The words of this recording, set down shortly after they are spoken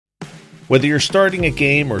Whether you're starting a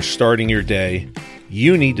game or starting your day,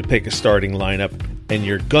 you need to pick a starting lineup, and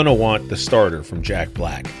you're gonna want the starter from Jack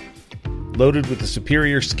Black. Loaded with the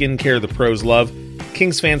superior skincare the pros love,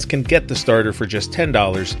 Kings fans can get the starter for just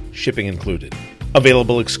 $10, shipping included.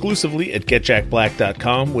 Available exclusively at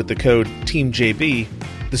GetJackBlack.com with the code TEAMJB,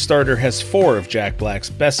 the starter has 4 of Jack Black's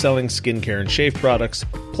best-selling skincare and shave products,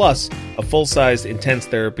 plus a full-sized Intense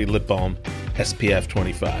Therapy Lip Balm, SPF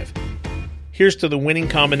 25. Here's to the winning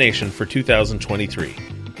combination for 2023.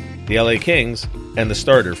 The LA Kings and the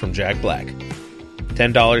starter from Jack Black.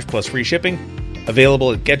 $10 plus free shipping.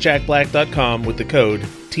 Available at GetJackBlack.com with the code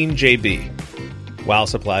TEAMJB. While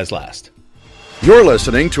supplies last. You're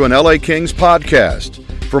listening to an LA Kings podcast.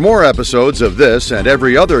 For more episodes of this and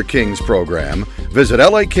every other Kings program, visit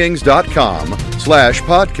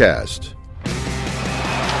lakings.com/podcast.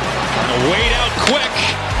 Wade out quick.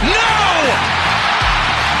 No!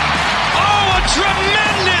 Oh, a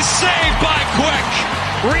tremendous save by Quick.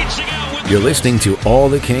 Reaching out with... You're listening to All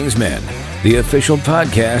the Kings Men, the official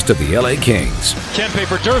podcast of the LA Kings. Kempe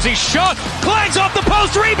for Jersey, shot, clangs off the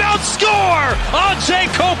post, rebound, score! Ajay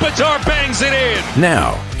Kopitar bangs it in.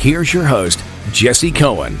 Now, here's your host, Jesse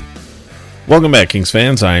Cohen. Welcome back, Kings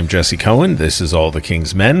fans. I'm Jesse Cohen. This is All the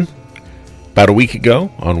Kings Men. About a week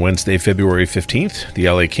ago, on Wednesday, February 15th, the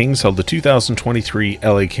LA Kings held the 2023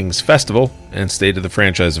 LA Kings Festival and State of the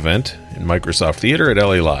Franchise event in Microsoft Theater at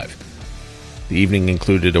LA Live. The evening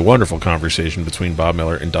included a wonderful conversation between Bob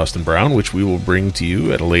Miller and Dustin Brown, which we will bring to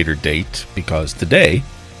you at a later date, because today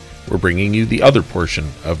we're bringing you the other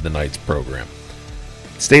portion of the night's program.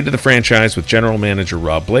 State of the Franchise with General Manager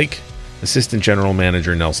Rob Blake, Assistant General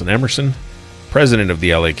Manager Nelson Emerson, President of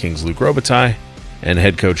the LA Kings Luc Robitaille, and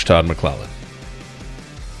Head Coach Todd McClellan.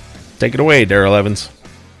 Take it away, Darrell Evans.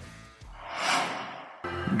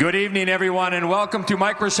 Good evening, everyone, and welcome to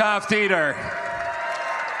Microsoft Theater.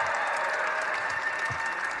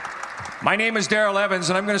 My name is Darrell Evans,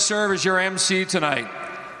 and I'm going to serve as your MC tonight.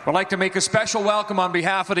 I'd like to make a special welcome on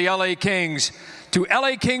behalf of the LA Kings to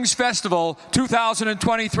LA Kings Festival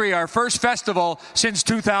 2023, our first festival since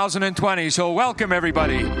 2020. So welcome,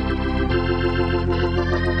 everybody.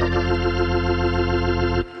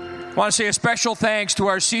 I want to say a special thanks to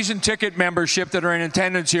our season ticket membership that are in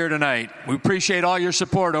attendance here tonight. We appreciate all your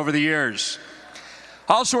support over the years.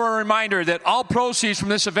 Also, a reminder that all proceeds from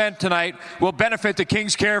this event tonight will benefit the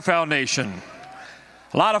Kings Care Foundation.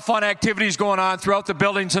 A lot of fun activities going on throughout the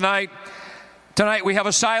building tonight. Tonight we have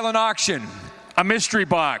a silent auction, a mystery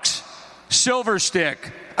box, silver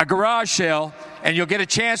stick, a garage sale, and you'll get a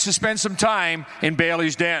chance to spend some time in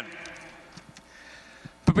Bailey's Den.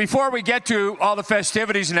 But before we get to all the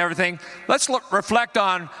festivities and everything, let's reflect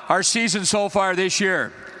on our season so far this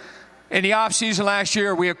year. In the offseason last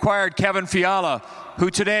year, we acquired Kevin Fiala, who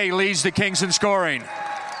today leads the Kings in scoring.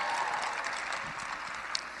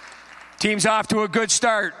 Team's off to a good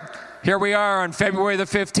start. Here we are on February the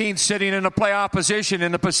 15th, sitting in a playoff position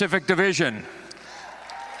in the Pacific Division.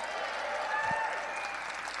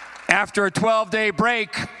 After a 12-day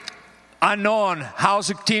break, unknown, how's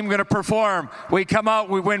the team going to perform? We come out,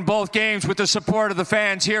 we win both games with the support of the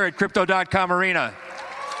fans here at Crypto.com Arena.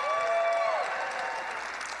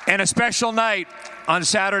 And a special night on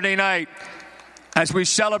Saturday night as we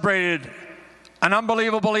celebrated an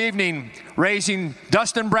unbelievable evening, raising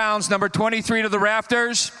Dustin Brown's number 23 to the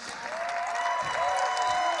rafters,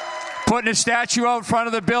 putting a statue out front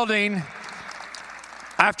of the building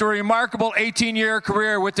after a remarkable 18-year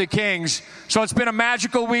career with the Kings. So it's been a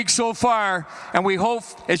magical week so far, and we hope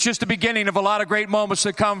it's just the beginning of a lot of great moments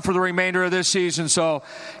to come for the remainder of this season. So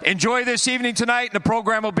enjoy this evening tonight, and the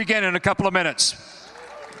program will begin in a couple of minutes.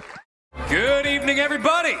 Good evening,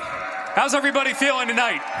 everybody. How's everybody feeling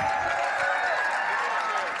tonight?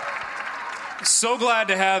 So glad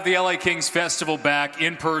to have the LA Kings Festival back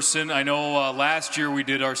in person. I know last year we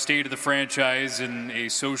did our State of the Franchise in a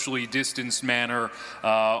socially distanced manner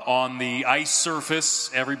on the ice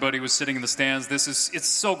surface. Everybody was sitting in the stands. It's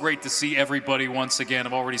so great to see everybody once again.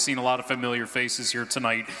 I've already seen a lot of familiar faces here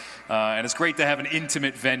tonight. And it's great to have an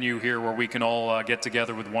intimate venue here where we can all get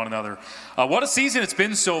together with one another. What a season it's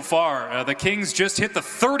been so far. The Kings just hit the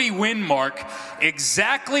 30-win mark,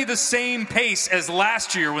 exactly the same pace as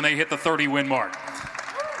last year when they hit the 30-win mark.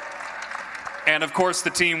 And, of course, the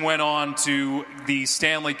team went on to the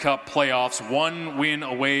Stanley Cup playoffs, one win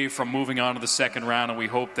away from moving on to the second round, and we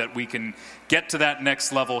hope that we can get to that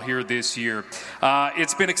next level here this year.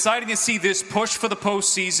 It's been exciting to see this push for the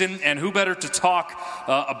postseason, and who better to talk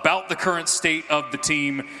about the current state of the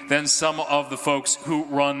team than some of the folks who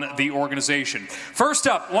run the organization. First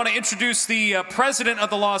up, I want to introduce the president of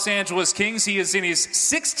the Los Angeles Kings. He is in his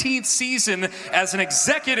 16th season as an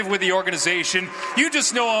executive with the organization. You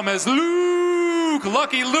just know him as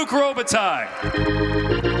Lucky Luke Robitaille.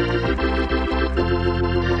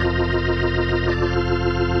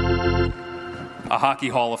 A Hockey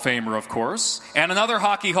Hall of Famer, of course, and another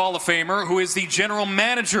Hockey Hall of Famer who is the general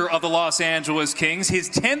manager of the Los Angeles Kings. His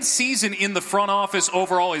 10th season in the front office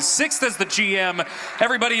overall, his 6th as the GM.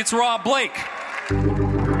 Everybody, it's Rob Blake.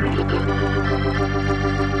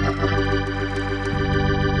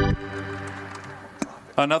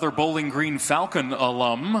 Another Bowling Green Falcon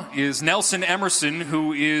alum is Nelson Emerson,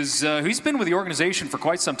 who is he's been with the organization for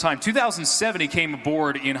quite some time. 2007, he came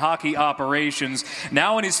aboard in hockey operations.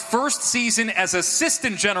 Now in his first season as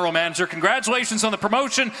assistant general manager. Congratulations on the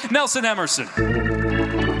promotion, Nelson Emerson.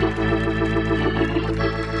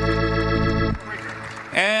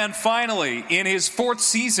 And finally, in his 4th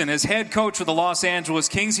season as head coach of the Los Angeles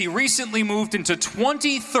Kings, he recently moved into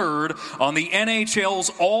 23rd on the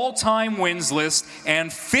NHL's all-time wins list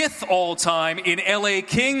and 5th all-time in LA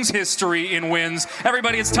Kings history in wins.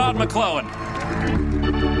 Everybody, it's Todd McClellan.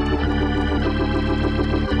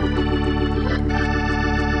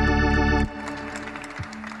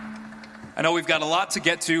 I know we've got a lot to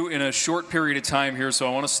get to in a short period of time here, so I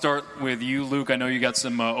want to start with you, Luke. I know you got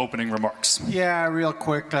some opening remarks. Yeah, real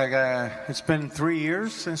quick. It's been 3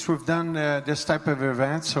 years since we've done this type of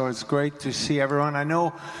event, so it's great to see everyone. I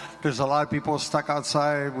know there's a lot of people stuck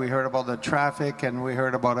outside. We heard about the traffic and we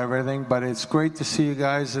heard about everything, but it's great to see you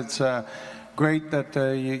guys. It's great that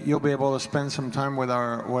you'll be able to spend some time with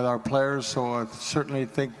our players. So I certainly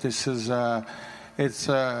think this is. It's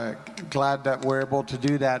glad that we're able to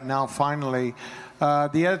do that now finally.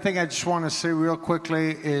 The other thing I just want to say real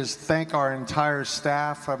quickly is thank our entire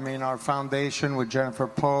staff. I mean, our foundation with Jennifer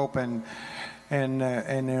Pope and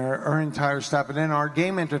her entire staff, and then our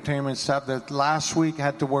game entertainment staff that last week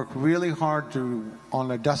had to work really hard on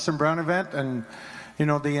the Dustin Brown event. And you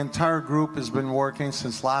know, the entire group has been working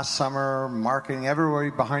since last summer, marketing, everybody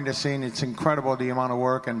behind the scene. It's incredible the amount of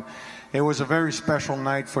work, and it was a very special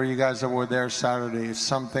night for you guys that were there Saturday. It's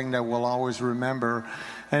something that we'll always remember.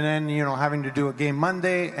 And then, you know, having to do a game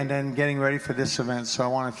Monday and then getting ready for this event. So I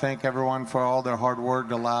want to thank everyone for all their hard work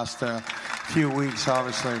the last few weeks,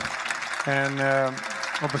 obviously. And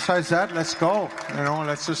well, besides that, let's go. You know,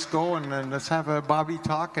 let's just go and then let's have a Bobby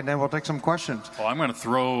talk, and then we'll take some questions. Well, I'm going to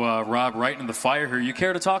throw Rob right into the fire here. You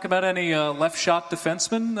care to talk about any left shot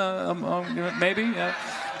defensemen, maybe?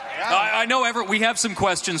 I know we have some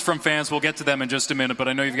questions from fans. We'll get to them in just a minute, but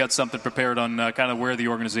I know you've got something prepared on kind of where the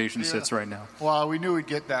organization sits right now. Well, we knew we'd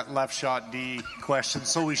get that left shot D question,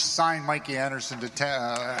 so we signed Mikey Anderson to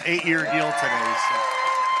 8-year deal today.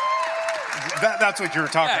 So that's what you were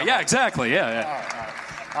talking about. Yeah, exactly. Yeah.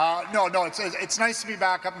 No, it's nice to be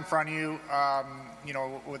back up in front of you. You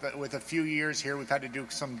know, with a few years here, we've had to do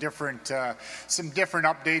some different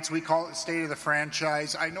updates. We call it State of the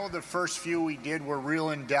Franchise. I know the first few we did were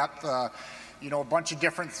real in depth. You know, a bunch of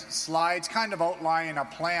different slides, kind of outlining a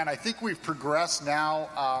plan. I think we've progressed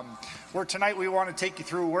now. Where tonight we want to take you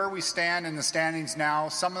through where we stand in the standings now.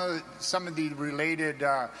 Some of the related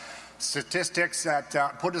statistics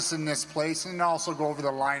that put us in this place, and also go over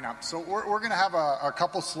the lineup. So we're going to have a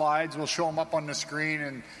couple slides. We'll show them up on the screen,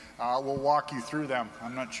 and we'll walk you through them.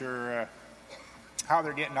 I'm not sure how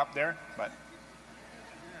they're getting up there, but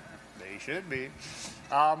they should be.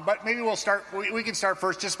 But maybe we'll start. We can start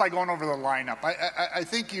first just by going over the lineup. I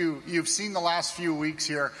think you've seen the last few weeks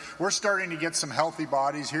here. We're starting to get some healthy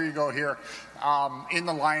bodies. Here you go here in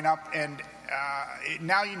the lineup, and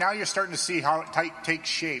now you're starting to see how it takes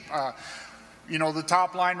shape. You know, the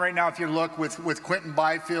top line right now, if you look with Quinton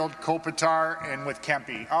Byfield, Kopitar, and with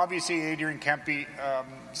Kempe. Obviously, Adrian Kempe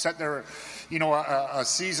set their, a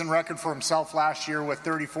season record for himself last year with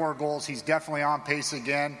 34 goals. He's definitely on pace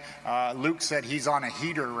again. Luke said he's on a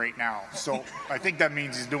heater right now, so I think that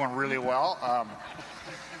means he's doing really well.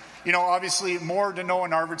 obviously Moore, Deneau,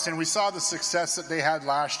 and Arvidsson, we saw the success that they had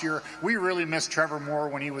last year. We really missed Trevor Moore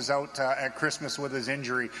when he was out at Christmas with his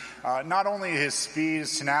injury. Not only his speed,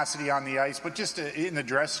 his tenacity on the ice, but just in the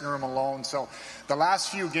dressing room alone. So the last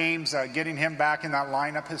few games, getting him back in that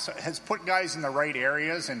lineup has put guys in the right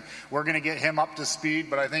areas, and we're going to get him up to speed.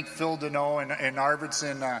 But I think Phil Deneau and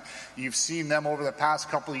Arvidsson, you've seen them over the past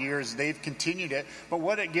couple of years. They've continued it. But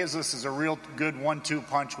what it gives us is a real good 1-2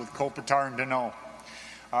 punch with Kopitar and Deneau.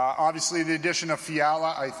 Obviously, the addition of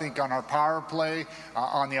Fiala, I think, on our power play,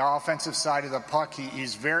 on the offensive side of the puck,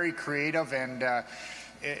 he's very creative. And,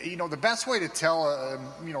 the best way to tell,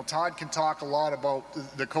 Todd can talk a lot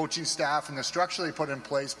about the coaching staff and the structure they put in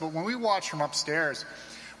place. But when we watch from upstairs,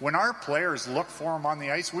 when our players look for him on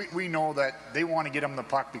the ice, we know that they want to get him the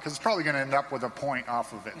puck because it's probably going to end up with a point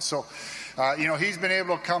off of it. So, he's been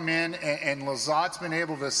able to come in, and Lazat's been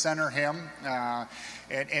able to center him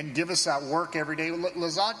and give us that work every day.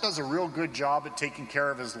 Lazat does a real good job at taking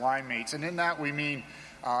care of his line mates. And in that, we mean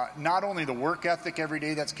not only the work ethic every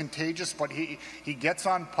day that's contagious, but he gets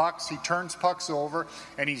on pucks, he turns pucks over,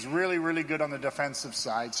 and he's really, really good on the defensive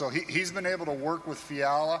side. So he's been able to work with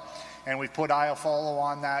Fiala, and we've put Iafallo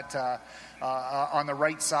on that on the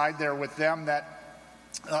right side there with them. That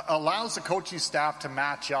allows the coaching staff to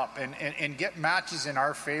match up and get matches in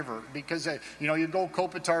our favor, because you go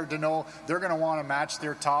Kopitar, Deneau, they're going to want to match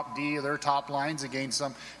their top D or their top lines against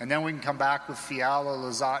them, and then we can come back with Fiala,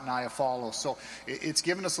 Lazat, and Iafallo. So it's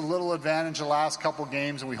given us a little advantage the last couple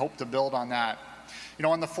games, and we hope to build on that.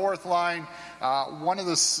 On the fourth line, one of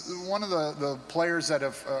the players that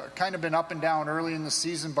have kind of been up and down early in the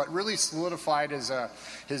season, but really solidified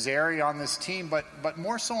his area on this team, but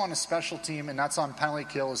more so on a special team, and that's on penalty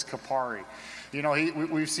kill, is Kupari.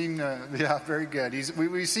 We've seen, very good.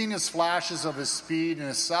 We've seen his flashes of his speed and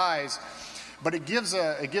his size, but it gives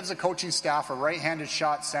a coaching staff a right-handed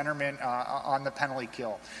shot centerman on the penalty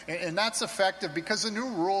kill. And that's effective because the new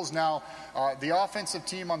rules now, the offensive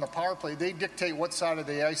team on the power play, they dictate what side of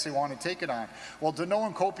the ice they want to take it on. Well, Deneau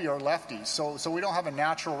and Kopi are lefties, so we don't have a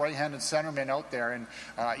natural right-handed centerman out there. And,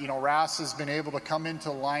 Rass has been able to come into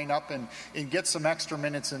the lineup and get some extra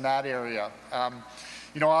minutes in that area.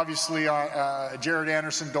 Obviously, Jared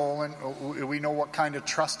Anderson-Dolan, we know what kind of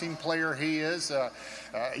trusting player he is. A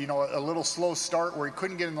little slow start where he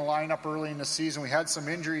couldn't get in the lineup early in the season. We had some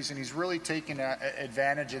injuries, and he's really taken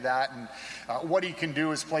advantage of that. And what he can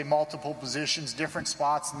do is play multiple positions, different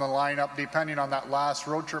spots in the lineup, depending on that last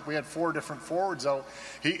road trip. We had 4 different forwards out.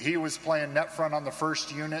 He was playing net front on the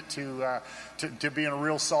first unit to being a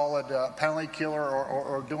real solid penalty killer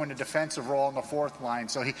or doing a defensive role on the fourth line.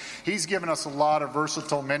 So he's given us a lot of versatile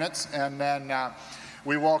minutes. And then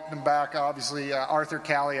we welcomed him back, obviously, Arthur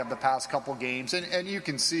Calle of the past couple games. And you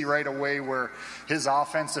can see right away where his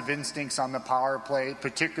offensive instincts on the power play,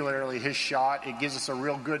 particularly his shot, it gives us a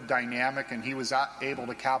real good dynamic, and he was able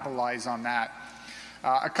to capitalize on that.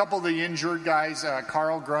 A couple of the injured guys,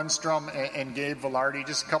 Carl Grundstrom and Gabe Vilardi,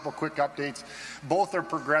 just a couple quick updates. Both are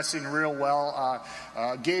progressing real well.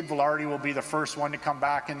 Gabe Vilardi will be the first one to come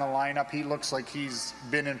back in the lineup. He looks like he's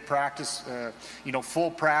been in practice, full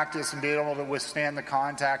practice, and be able to withstand the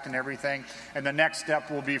contact and everything. And the next step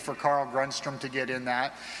will be for Carl Grundstrom to get in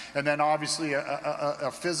that. And then obviously a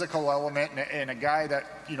physical element and a guy that,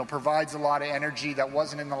 provides a lot of energy that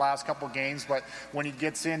wasn't in the last couple of games, but when he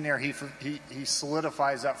gets in there, he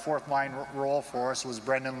solidifies that fourth line role for us, was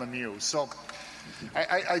Brendan Lemieux. So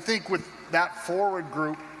I think with that forward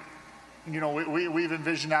group, we've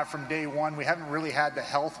envisioned that from day one. We haven't really had the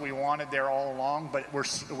health we wanted there all along, but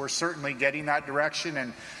we're certainly getting that direction,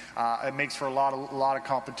 and it makes for a lot of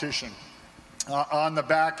competition. On the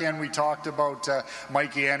back end, we talked about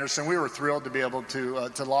Mikey Anderson. We were thrilled to be able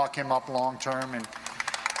to lock him up long term, and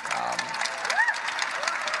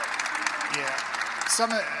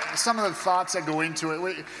some of the thoughts that go into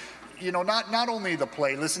it. Not only the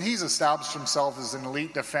play. Listen, he's established himself as an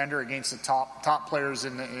elite defender against the top players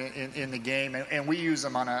in the game, and we use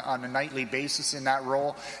him on a nightly basis in that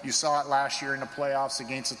role. You saw it last year in the playoffs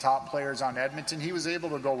against the top players on Edmonton. He was able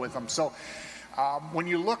to go with them. So when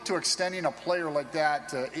you look to extending a player like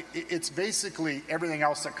that, it's basically everything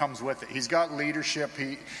else that comes with it. He's got leadership.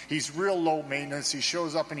 He's real low maintenance. He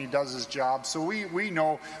shows up and he does his job. So we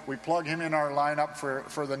know we plug him in our lineup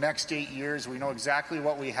for the next 8 years. We know exactly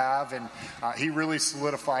what we have, and he really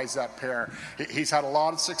solidifies that pair. He's had a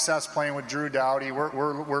lot of success playing with Drew Doughty.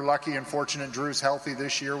 We're lucky and fortunate Drew's healthy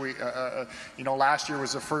this year. Last year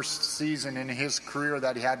was the first season in his career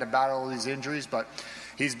that he had to battle these injuries, but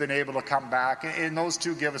he's been able to come back, and those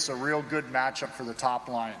two give us a real good matchup for the top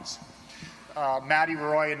lines. Matty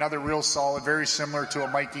Roy, another real solid, very similar to a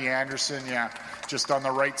Mikey Anderson. Yeah, just on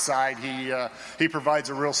the right side, he provides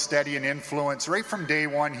a real steady and influence right from day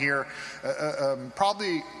one here.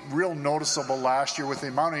 Probably real noticeable last year with the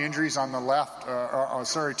amount of injuries on the left,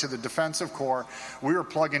 to the defensive core. We were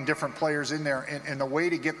plugging different players in there, and the way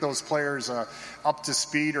to get those players up to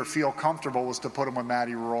speed or feel comfortable was to put them with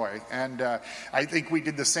Matty Roy. And I think we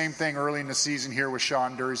did the same thing early in the season here with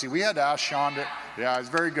Sean Dursey. We had to ask Sean he's a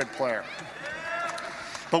very good player.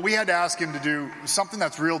 But we had to ask him to do something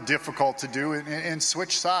that's real difficult to do and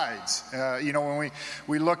switch sides. When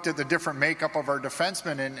we looked at the different makeup of our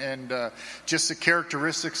defensemen and just the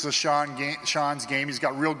characteristics of Sean's game, he's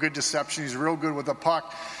got real good deception. He's real good with the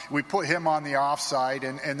puck. We put him on the offside,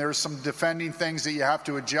 and there's some defending things that you have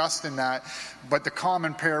to adjust in that. But the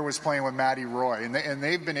common pair was playing with Matty Roy, and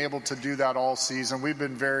they've been able to do that all season. We've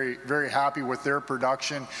been very, very happy with their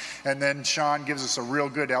production. And then Sean gives us a real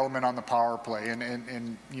good element on the power play,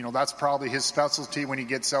 and that's probably his specialty when he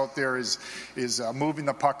gets out there is moving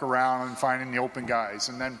the puck around and finding the open guys.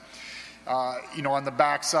 And then on the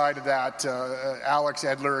backside of that, Alex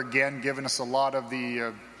Edler again giving us a lot of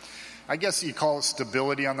the I guess you call it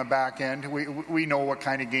stability on the back end. We know what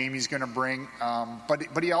kind of game he's going to bring,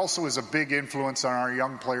 but he also is a big influence on our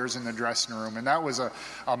young players in the dressing room, and that was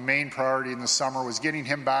a main priority in the summer, was getting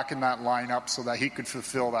him back in that lineup so that he could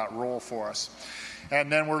fulfill that role for us.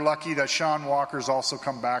 And then we're lucky that Sean Walker's also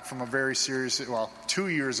come back from a very serious, 2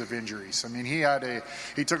 years of injuries. I mean,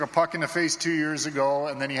 he took a puck in the face 2 years ago,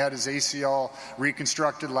 and then he had his ACL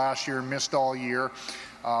reconstructed last year and missed all year.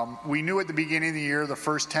 We knew at the beginning of the year, the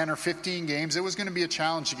first 10 or 15 games, it was going to be a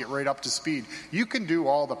challenge to get right up to speed. You can do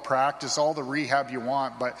all the practice, all the rehab you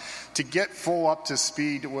want, but to get full up to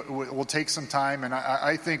speed will take some time. And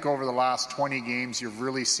I think over the last 20 games, you've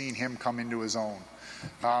really seen him come into his own.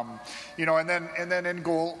 And then in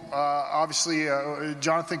goal, obviously,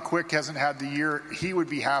 Jonathan Quick hasn't had the year he would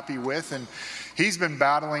be happy with, and he's been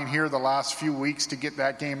battling here the last few weeks to get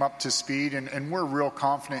that game up to speed, and we're real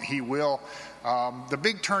confident he will. The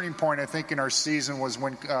big turning point, I think, in our season was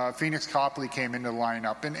when Phoenix Copley came into the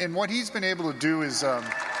lineup, and what he's been able to do is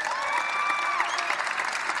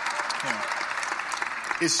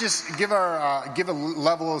it's just give a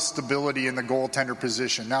level of stability in the goaltender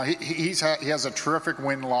position. Now he has a terrific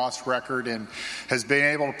win-loss record and has been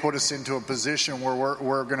able to put us into a position where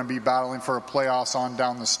we're going to be battling for a playoffs on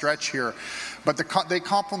down the stretch here. But they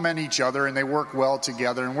complement each other and they work well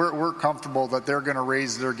together, and we're comfortable that they're going to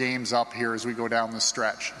raise their games up here as we go down the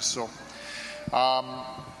stretch. So.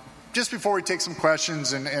 Just before we take some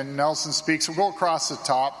questions and Nelson speaks, we'll go across the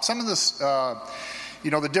top. Some of this.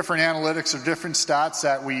 The different analytics or different stats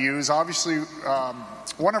that we use. Obviously,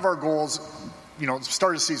 one of our goals,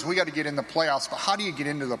 start of the season, we got to get in the playoffs, but how do you get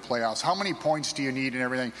into the playoffs? How many points do you need and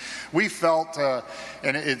everything? We felt,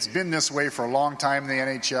 and it's been this way for a long time in the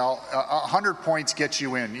NHL, 100 points gets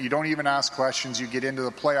you in. You don't even ask questions, you get into the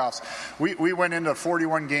playoffs. We went into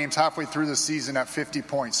 41 games halfway through the season at 50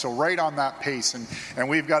 points, so right on that pace, and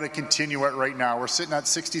we've got to continue it right now. We're sitting at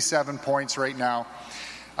 67 points right now.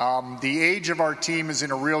 The age of our team is in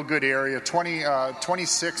a real good area,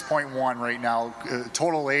 26.1 right now,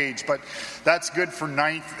 total age, but that's good for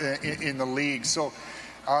ninth in the league. So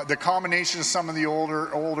the combination of some of the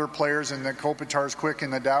older players and the Kopitars, Quick,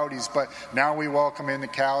 and the Dowdies, but now we welcome in the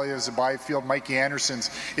Callias, the Byfield, Mikey Andersons.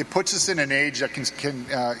 It puts us in an age that can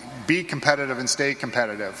be competitive and stay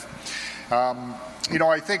competitive.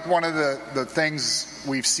 I think one of the things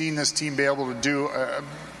we've seen this team be able to do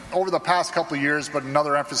over the past couple of years, but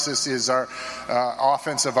another emphasis is our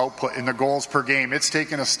offensive output in the goals per game. It's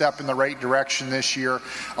taken a step in the right direction this year.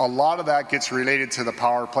 A lot of that gets related to the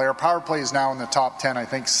power play. Our power play is now in the top 10, I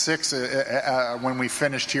think 6 when we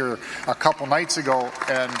finished here a couple nights ago.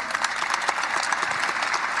 And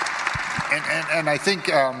I think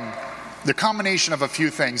the combination of a few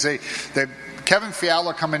things. Kevin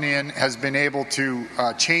Fiala coming in has been able to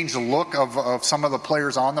change the look of some of the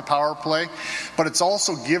players on the power play, but it's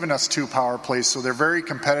also given us 2 power plays, so they're very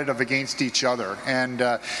competitive against each other. And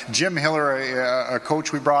Jim Hiller, a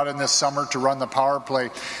coach we brought in this summer to run the power play,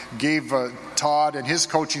 gave Todd and his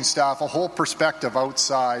coaching staff a whole perspective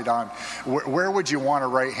outside on where would you want a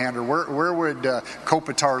right-hander, where would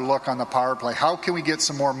Kopitar look on the power play, how can we get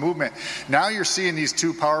some more movement. Now you're seeing these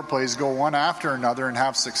 2 power plays go one after another and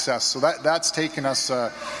have success, so that's taken us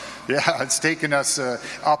Yeah, it's taken us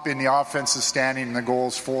up in the offensive standing in the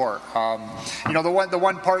goals for. The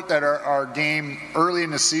one part that our game early in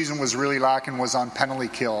the season was really lacking was on penalty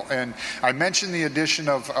kill. And I mentioned the addition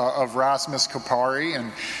of Rasmus Kupari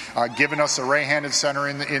and giving us a right-handed center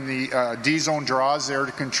in the D-zone draws there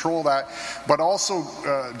to control that. But also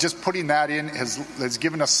just putting that in has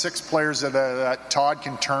given us 6 players that Todd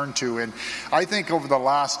can turn to. And I think over the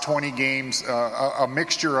last 20 games, a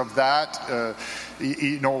mixture of that,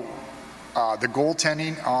 the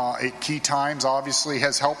goaltending at key times obviously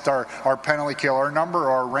has helped our penalty kill.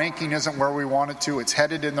 Our ranking isn't where we want it to. It's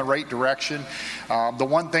headed in the right direction. The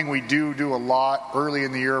one thing we do a lot early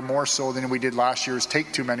in the year, more so than we did last year, is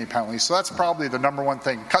take too many penalties. So that's probably the number one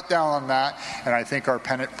thing. Cut down on that, and I think our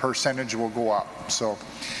percentage will go up. So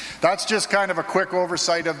that's just kind of a quick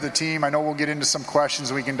oversight of the team. I know we'll get into some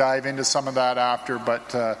questions. We can dive into some of that after,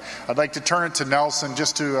 but I'd like to turn it to Nelson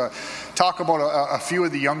just to talk about a few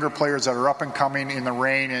of the younger players that are up and coming in the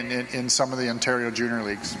Reign and in some of the Ontario Junior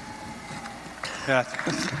Leagues. Yeah.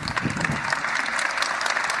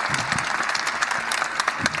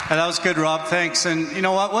 That was good, Rob. Thanks. And you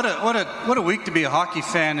know what? What a week to be a hockey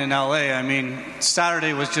fan in LA. I mean,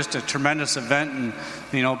 Saturday was just a tremendous event,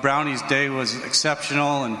 and Brownie's day was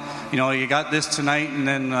exceptional. And you got this tonight, and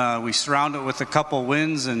then we surround it with a couple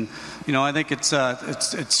wins, and I think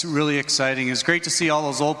it's really exciting. It's great to see all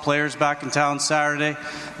those old players back in town Saturday.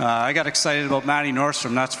 I got excited about Matty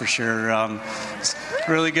Nordstrom, that's for sure. It's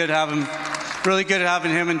really good having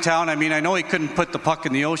him in town. I mean, I know he couldn't put the puck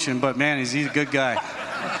in the ocean, but man, he's a good guy.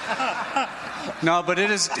 No, but it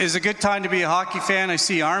is a good time to be a hockey fan. I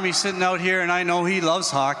see Army sitting out here, and I know he loves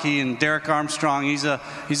hockey. And Derek Armstrong, he's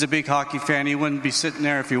a big hockey fan. He wouldn't be sitting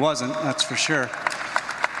there if he wasn't. That's for sure.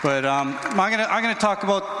 But I'm gonna talk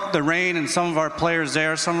about the Reign and some of our players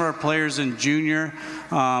there, some of our players in junior,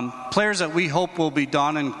 players that we hope will be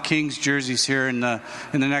donning Kings jerseys here in the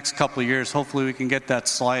next couple of years. Hopefully, we can get that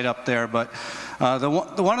slide up there. But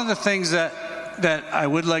one of the things that I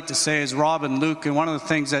would like to say is Rob and Luke, and one of the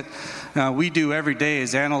things that we do every day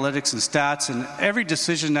is analytics and stats, and every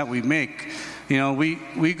decision that we make,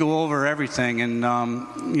 we go over everything, and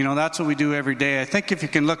that's what we do every day. I think if you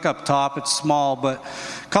can look up top, it's small, but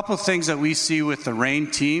a couple of things that we see with the Reign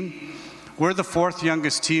team, we're the 4th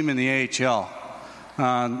youngest team in the AHL.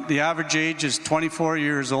 The average age is 24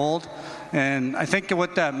 years old. And I think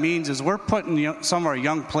what that means is we're putting some of our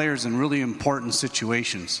young players in really important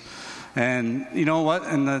situations. And you know what?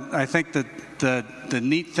 And I think that the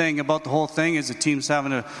neat thing about the whole thing is the team's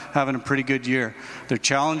having a pretty good year. They're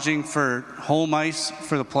challenging for home ice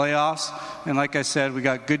for the playoffs, and like I said, we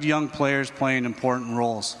got good young players playing important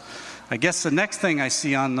roles. I guess the next thing I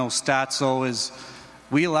see on those stats, though, is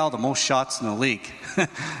we allow the most shots in the league,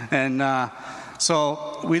 and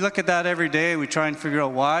so we look at that every day. We try and figure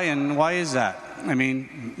out why, and why is that? I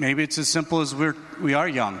mean, maybe it's as simple as we are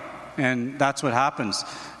young. And that's what happens.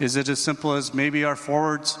 Is it as simple as maybe our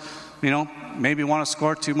forwards, maybe want to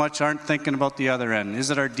score too much, aren't thinking about the other end? Is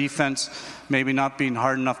it our defense maybe not being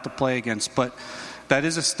hard enough to play against? But that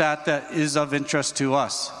is a stat that is of interest to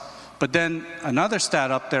us. But then another stat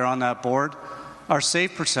up there on that board, our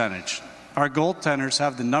save percentage. Our goaltenders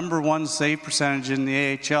have the number 1 save percentage in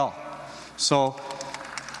the AHL. So,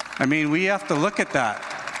 I mean, we have to look at that.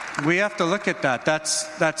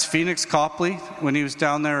 That's Phoenix Copley when he was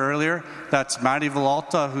down there earlier. That's Matty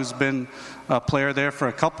Villalta, who's been a player there for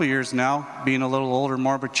a couple of years now, being a little older,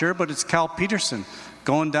 more mature. But it's Cal Peterson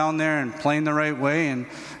going down there and playing the right way and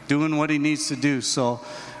doing what he needs to do. So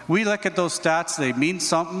we look at those stats. They mean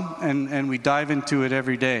something, and we dive into it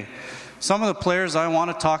every day. Some of the players I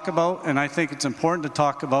want to talk about, and I think it's important to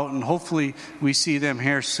talk about, and hopefully we see them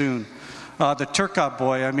here soon. The Turcotte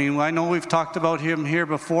boy, I mean, I know we've talked about him here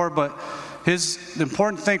before, but the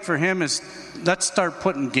important thing for him is let's start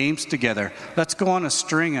putting games together. Let's go on a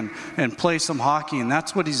string and play some hockey, and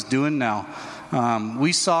that's what he's doing now.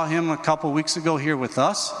 We saw him a couple weeks ago here with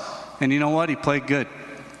us, and you know what? He played good.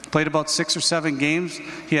 Played about 6 or 7 games.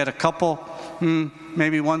 He had a couple,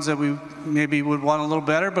 maybe ones that we maybe would want a little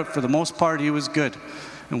better, but for the most part, he was good.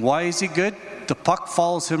 And why is he good? The puck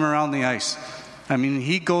follows him around the ice. I mean,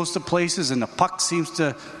 he goes to places and the puck seems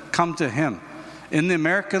to come to him. In the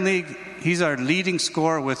American League, he's our leading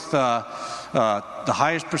scorer with the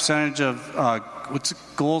highest percentage of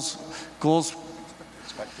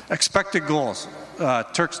expected goals.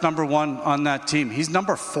 Turk's number 1 on that team. He's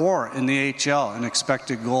number 4 in the AHL in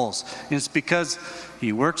expected goals. And it's because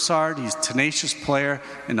he works hard, he's a tenacious player,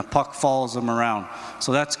 and the puck follows him around.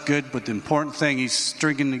 So that's good, but the important thing, he's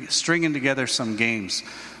stringing together some games.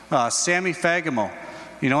 Sammy Fagemo.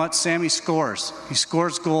 You know what? Sammy scores. He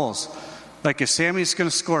scores goals. Like if Sammy's going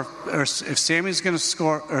to score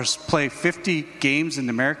or play 50 games in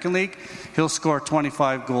the American League, he'll score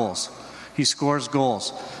 25 goals. He scores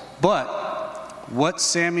goals. But what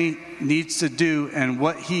Sammy needs to do and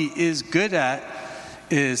what he is good at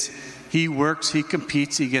is he works, he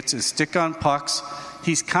competes, he gets his stick on pucks.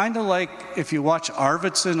 He's kind of like, if you watch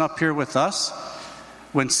Arvidsson up here with us,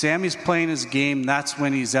 when Sammy's playing his game, that's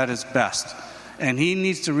when he's at his best. And he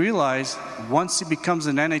needs to realize once he becomes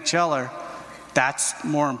an NHLer, that's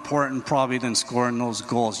more important probably than scoring those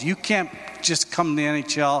goals. You can't just come to the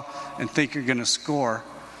NHL and think you're going to score.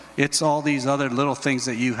 It's all these other little things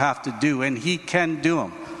that you have to do, and he can do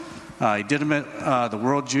them. He did them at the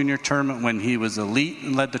World Junior Tournament when he was elite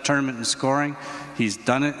and led the tournament in scoring. He's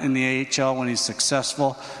done it in the AHL when he's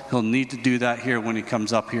successful. He'll need to do that here when he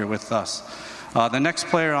comes up here with us. The next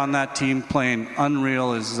player on that team playing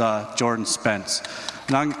unreal is Jordan Spence.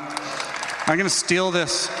 And I'm going to steal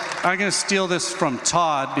this. I'm going to steal this from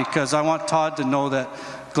Todd because I want Todd to know that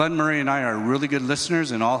Glenn Murray and I are really good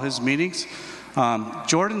listeners in all his meetings.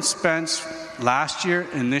 Jordan Spence last year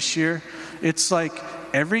and this year, it's like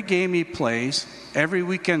every game he plays, every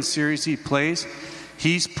weekend series he plays,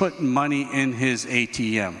 he's putting money in his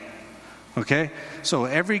ATM. Okay? So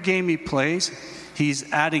every game he plays,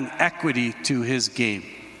 he's adding equity to his game.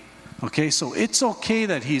 Okay? So it's okay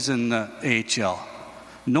that he's in the AHL.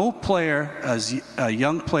 No player, as a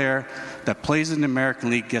young player that plays in the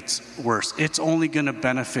American League, gets worse. It's only going to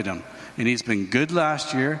benefit him. And he's been good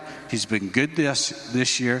last year. He's been good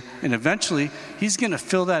this year. And eventually, he's going to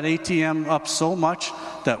fill that ATM up so much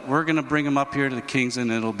that we're going to bring him up here to the Kings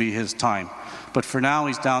and it'll be his time. But for now,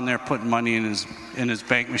 he's down there putting money in his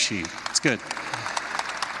bank machine. It's good.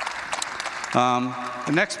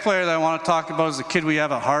 The next player that I want to talk about is the kid we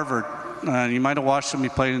have at Harvard. You might have watched him. He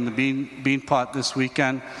played in the Bean Pot this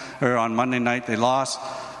weekend, or on Monday night. They lost.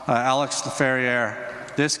 Alex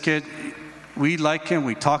Laferriere. This kid, we like him.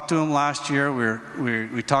 We talked to him last year.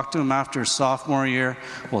 We talked to him after his sophomore year.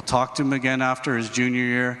 We'll talk to him again after his junior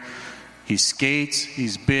year. He skates.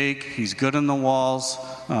 He's big. He's good on the walls.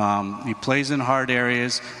 He plays in hard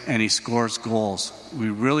areas, and he scores goals. We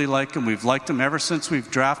really like him. We've liked him ever since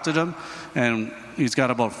we've drafted him, and he's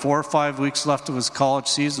got about 4 or 5 weeks left of his college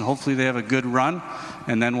season. Hopefully they have a good run,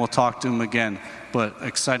 and then we'll talk to him again. But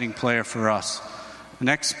exciting player for us. The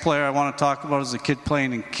next player I want to talk about is a kid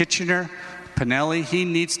playing in Kitchener, Pinelli. He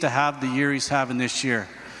needs to have the year he's having this year.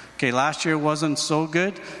 Okay, last year wasn't so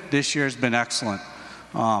good. This year has been excellent.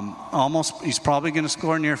 He's probably going to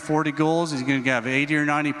score near 40 goals. He's going to have 80 or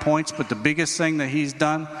 90 points. But the biggest thing that he's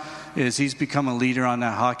done is he's become a leader on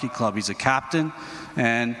that hockey club. He's a captain,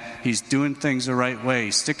 and he's doing things the right way.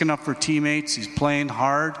 He's sticking up for teammates. He's playing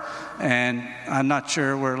hard, and I'm not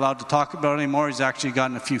sure we're allowed to talk about it anymore. He's actually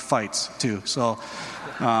gotten a few fights too. So,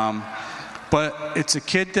 but it's a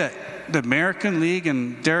kid that the American League,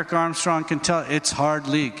 and Derek Armstrong can tell, it's hard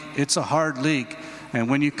league. It's a hard league. And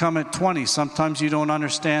when you come at 20, sometimes you don't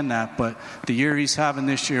understand that, but the year he's having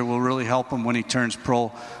this year will really help him when he turns pro,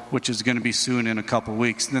 which is going to be soon in a couple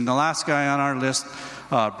weeks. And then the last guy on our list,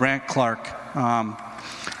 Brant Clark.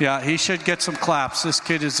 He should get some claps.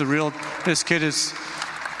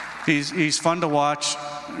 He's fun to watch,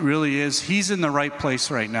 really is. He's in the right place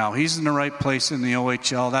right now. He's in the right place in the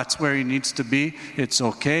OHL. That's where he needs to be. It's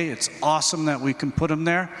okay. It's awesome that we can put him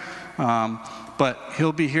there. But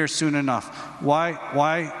he'll be here soon enough. Why,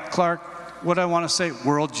 Clark? What I want to say,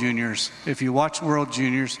 World Juniors. If you watch World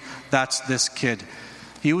Juniors, that's this kid.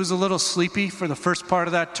 He was a little sleepy for the first part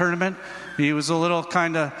of that tournament. He was a little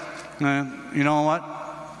kind of,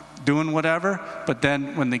 doing whatever. But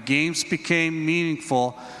then when the games became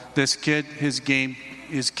meaningful, this kid, his game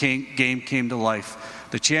came to life.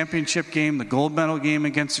 The championship game, the gold medal game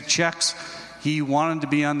against the Czechs, he wanted to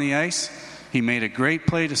be on the ice. He made a great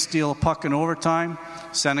play to steal a puck in overtime,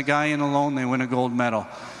 sent a guy in alone, they win a gold medal.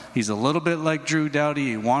 He's a little bit like Drew Doughty.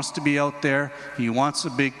 He wants to be out there. He wants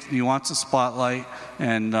a spotlight.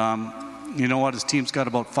 And you know what? His team's got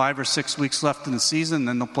about 5 or 6 weeks left in the season.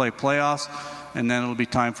 Then they'll play playoffs, and then it'll be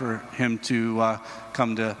time for him to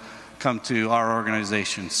come to our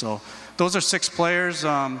organization. So those are 6 players.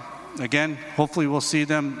 Again, hopefully we'll see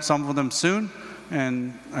some of them soon.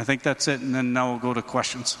 And I think that's it, and then now we'll go to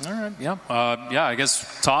questions. All right, yeah. I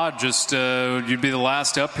guess, Todd, just you'd be the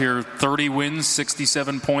last up here. 30 wins,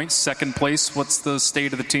 67 points, second place. What's the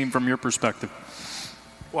state of the team from your perspective?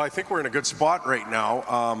 Well, I think we're in a good spot right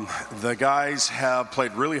now. The guys have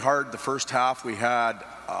played really hard the first half. We had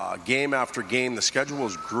game after game. The schedule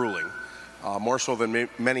was grueling, more so than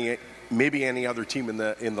maybe any other team in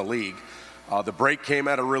the league. The break came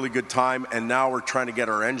at a really good time, and now we're trying to get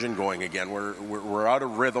our engine going again. We're out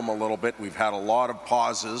of rhythm a little bit. We've had a lot of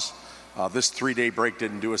pauses. This 3-day break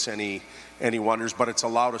didn't do us any wonders, but it's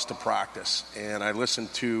allowed us to practice. And I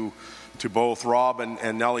listened to both Rob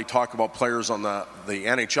and Nelly talk about players on the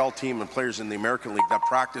NHL team and players in the American League. That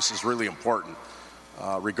practice is really important,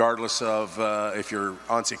 regardless of if you're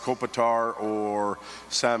Anze Kopitar or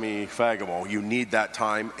Sami Fagemo. You need that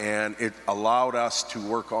time, and it allowed us to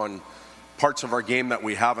work on parts of our game that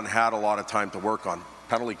we haven't had a lot of time to work on.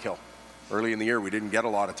 Penalty kill. Early in the year, we didn't get a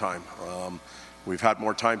lot of time. We've had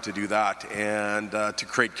more time to do that, and to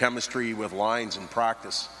create chemistry with lines in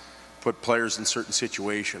practice, put players in certain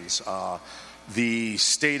situations. The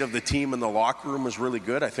state of the team in the locker room is really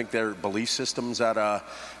good. I think their belief system's at a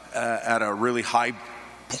really high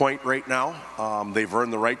point right now. They've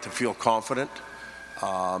earned the right to feel confident.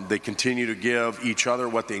 They continue to give each other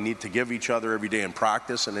what they need to give each other every day in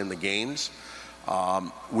practice and in the games.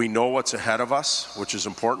 We know what's ahead of us, which is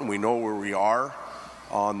important. We know where we are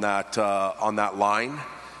on that line,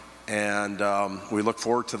 and we look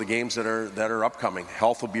forward to the games that are upcoming.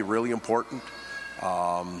 Health will be really important.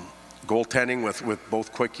 Goaltending with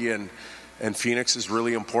both Quickie and Phoenix is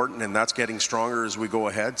really important, and that's getting stronger as we go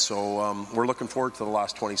ahead. So we're looking forward to the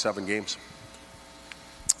last 27 games.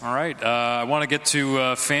 All right. I want to get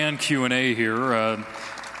to fan Q&A here.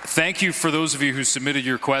 Thank you for those of you who submitted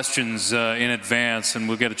your questions in advance, and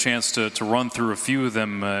we'll get a chance to run through a few of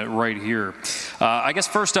them right here. I guess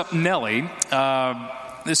first up, Nelly.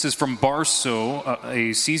 This is from Barso,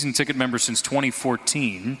 a season ticket member since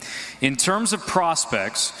 2014. In terms of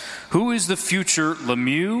prospects, who is the future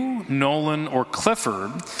Lemieux, Nolan, or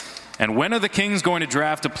Clifford? And when are the Kings going to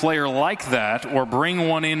draft a player like that or bring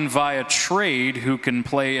one in via trade who can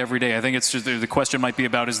play every day? I think it's just the question might be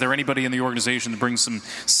about, is there anybody in the organization that brings some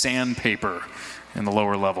sandpaper in the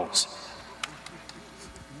lower levels?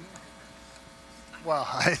 Well,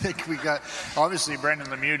 I think we got, obviously Brendan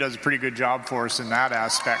Lemieux does a pretty good job for us in that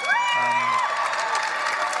aspect.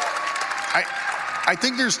 I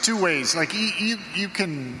think there's two ways. Like you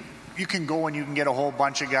can go and you can get a whole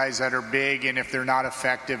bunch of guys that are big, and if they're not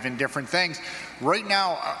effective in different things. Right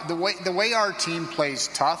now, the way our team plays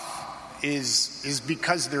tough is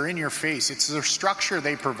because they're in your face. It's their structure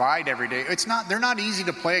they provide every day. They're not easy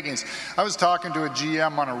to play against. I was talking to a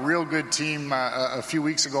GM on a real good team a few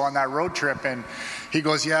weeks ago on that road trip, and he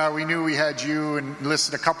goes, "Yeah, we knew we had you," and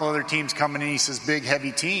listed a couple other teams coming in. He says, "Big,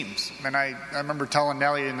 heavy teams." And I remember telling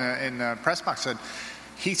Nelly in the press box,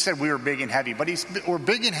 he said we were big and heavy, but we're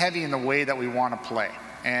big and heavy in the way that we want to play.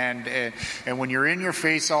 And when you're in your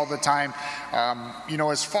face all the time,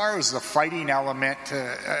 as far as the fighting element,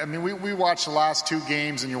 we watched the last two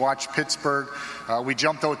games, and you watch Pittsburgh. We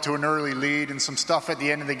jumped out to an early lead, and some stuff at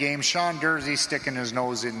the end of the game. Sean Durzi sticking his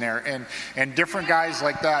nose in there, and different guys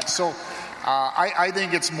like that. So I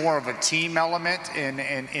think it's more of a team element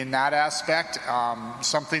in that aspect,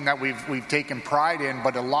 something that we've taken pride in,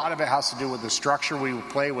 but a lot of it has to do with the structure we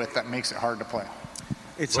play with that makes it hard to play.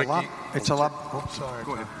 It's a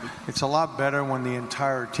lot better when the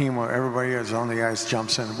entire team, where everybody is on the ice,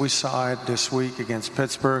 jumps in. We saw it this week against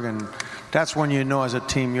Pittsburgh, and that's when you know as a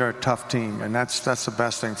team you're a tough team, and that's the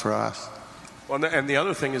best thing for us. Well, and the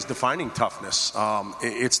other thing is defining toughness.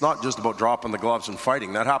 It's not just about dropping the gloves and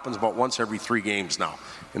fighting. That happens about once every 3 games now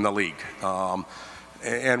in the league.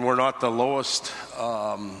 And we're not the lowest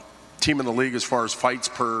team in the league as far as fights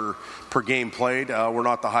per game played. We're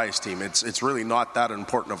not the highest team. It's really not that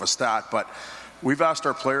important of a stat, but we've asked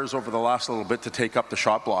our players over the last little bit to take up the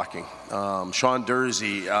shot blocking. Sean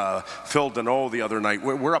Durzi, Phil Deneau the other night,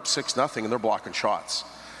 we're up 6-0 and they're blocking shots.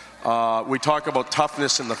 We talk about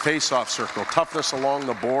toughness in the face-off circle, toughness along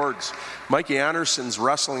the boards. Mikey Anderson's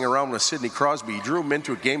wrestling around with Sidney Crosby. He drew him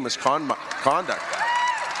into a game misconduct.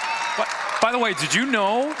 By the way,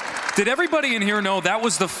 did everybody in here know that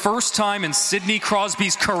was the first time in Sidney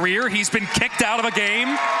Crosby's career he's been kicked out of a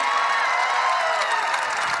game?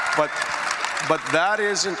 But that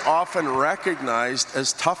isn't often recognized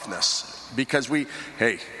as toughness, because we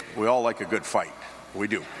all like a good fight. We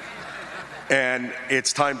do. And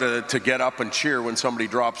it's time to get up and cheer when somebody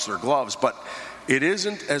drops their gloves, but it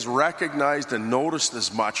isn't as recognized and noticed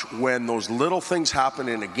as much when those little things happen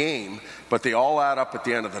in a game, but they all add up at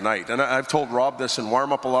the end of the night. And I've told Rob this in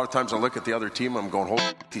warm-up a lot of times. I look at the other team and I'm going, holy,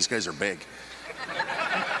 these guys are big.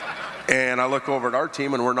 And I look over at our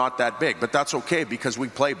team and we're not that big, but that's okay because we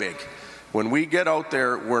play big. When we get out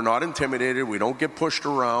there, we're not intimidated. We don't get pushed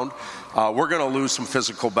around. We're going to lose some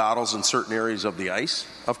physical battles in certain areas of the ice.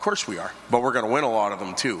 Of course we are, but we're going to win a lot of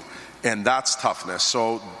them too. And that's toughness.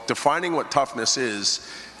 So defining what toughness is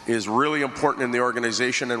really important in the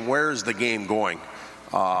organization, and where is the game going?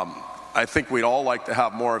 I think we'd all like to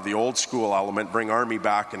have more of the old school element, bring Army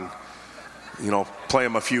back and, play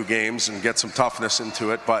them a few games and get some toughness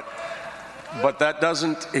into it, but that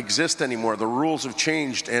doesn't exist anymore. The rules have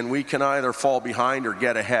changed, and we can either fall behind or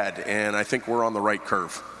get ahead, and I think we're on the right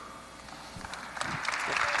curve.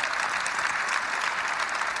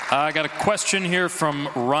 I got a question here from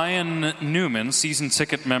Ryan Newman, season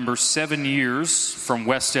ticket member, 7 years from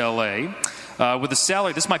West LA. With the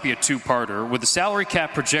salary, this might be a two-parter. With the salary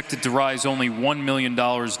cap projected to rise only $1 million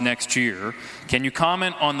next year, can you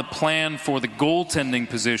comment on the plan for the goaltending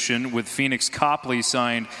position with Phoenix Copley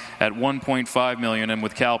signed at $1.5 million and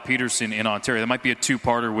with Cal Peterson in Ontario? That might be a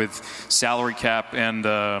two-parter with salary cap and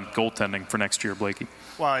goaltending for next year, Blakey.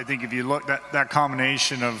 Well, I think if you look at that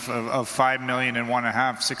combination of $5 million and $1.5,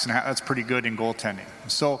 $6.5, that's pretty good in goaltending.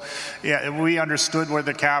 So, yeah, we understood where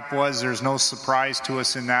the cap was. There's no surprise to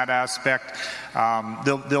us in that aspect.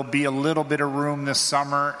 There'll be a little bit of room this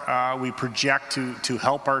summer. We project to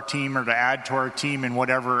help our team or to add to our team in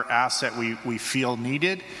whatever asset we feel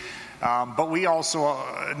needed. But we also,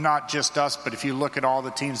 not just us, but if you look at all the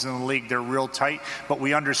teams in the league, they're real tight. But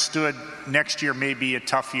we understood next year may be a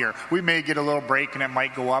tough year. We may get a little break and it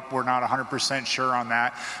might go up. We're not 100% sure on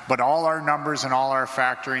that. But all our numbers and all our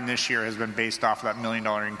factoring this year has been based off of that $1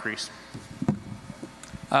 million increase.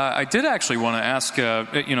 I did actually want to ask,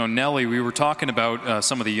 Nelly, we were talking about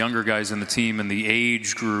some of the younger guys in the team and the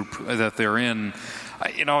age group that they're in.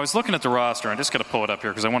 I was looking at the roster. I just got to pull it up here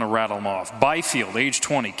because I want to rattle them off. Byfield, age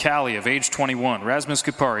 20. Kaliev, age 21. Rasmus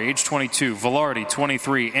Kupari, age 22. Velarde,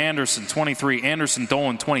 23. Anderson, 23. Anderson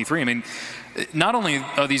Dolan, 23. I mean, not only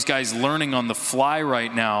are these guys learning on the fly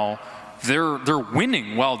right now, they're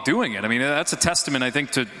winning while doing it. I mean, that's a testament, I think,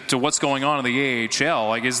 to what's going on in the AHL.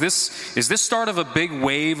 Like, is this start of a big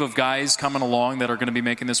wave of guys coming along that are going to be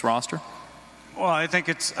making this roster? Well, I think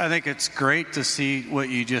it's great to see what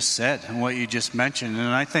you just said and what you just mentioned, and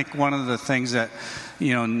I think one of the things that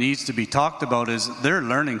needs to be talked about is they're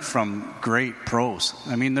learning from great pros.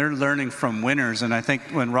 I mean, they're learning from winners, and I think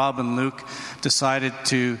when Rob and Luke decided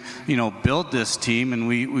to build this team, and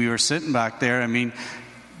we were sitting back there, I mean,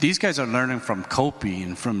 these guys are learning from Kopi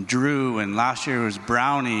and from Drew, and last year it was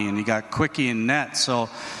Brownie, and you got Quickie and Net, so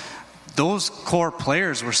those core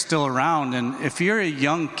players were still around. And if you're a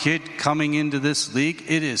young kid coming into this league,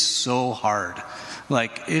 it is so hard.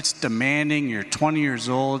 Like, it's demanding. You're 20 years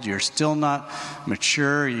old. You're still not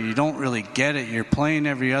mature. You don't really get it. You're playing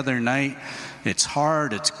every other night. It's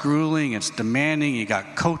hard. It's grueling. It's demanding. You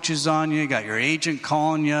got coaches on you. You got your agent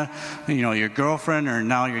calling you. Your girlfriend, or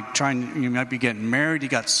now you might be getting married. You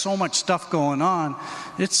got so much stuff going on.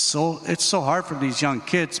 It's so hard for these young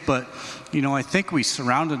kids. But I think we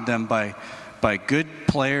surrounded them by good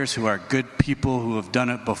players who are good people who have done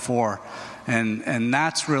it before. And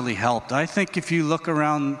that's really helped. I think if you look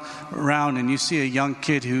around and you see a young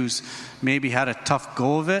kid who's maybe had a tough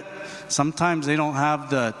go of it, sometimes they don't have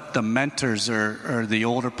the mentors or the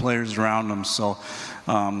older players around them. So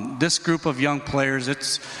this group of young players,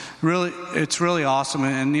 it's really awesome.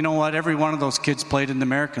 And you know what? Every one of those kids played in the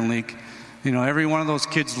American League. Every one of those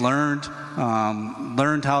kids learned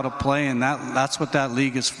how to play, and that's what that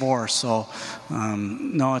league is for. So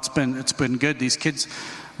no, it's been good. These kids,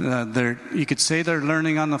 you could say they're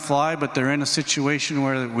learning on the fly, but they're in a situation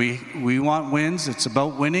where we want wins. It's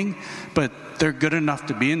about winning, but they're good enough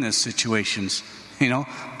to be in these situations,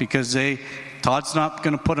 because Todd's not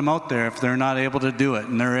going to put them out there if they're not able to do it,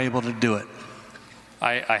 and they're able to do it.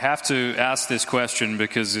 I have to ask this question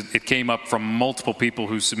because it came up from multiple people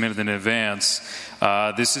who submitted in advance.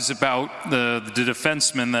 This is about the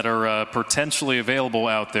defensemen that are potentially available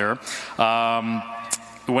out there.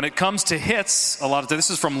 When it comes to hits, this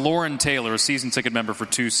is from Lauren Taylor, a season ticket member for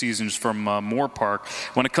 2 seasons from Moore Park.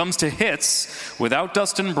 When it comes to hits, without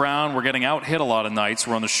Dustin Brown, we're getting out-hit a lot of nights.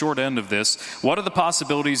 We're on the short end of this. What are the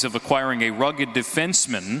possibilities of acquiring a rugged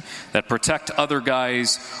defenseman that protect other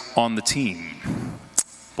guys on the team?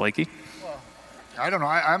 Blakey? I don't know.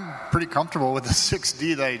 I'm pretty comfortable with the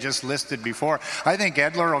 6D that I just listed before. I think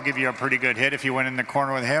Edler will give you a pretty good hit if you went in the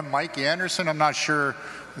corner with him. Mikey Anderson, I'm not sure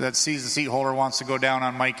that season seat holder wants to go down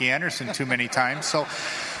on Mikey Anderson too many times. So,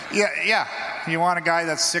 yeah. You want a guy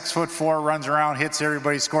that's 6'4", runs around, hits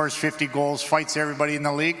everybody, scores 50 goals, fights everybody in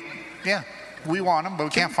the league. Yeah, we want him, but we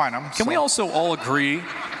can't find him. Can we also all agree?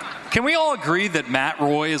 Can we all agree that Matt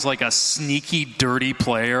Roy is like a sneaky, dirty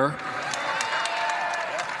player?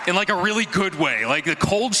 in like a really good way. Like the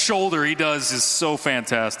cold shoulder he does is so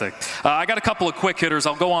fantastic. I got a couple of quick hitters.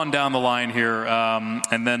 I'll go on down the line here,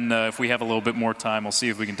 and then if we have a little bit more time, I'll see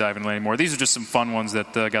if we can dive into any more. These are just some fun ones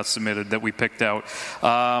that got submitted that we picked out.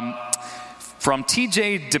 From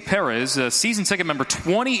TJ DePerez, season ticket member,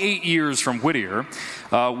 28 years from Whittier.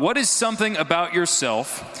 What is something about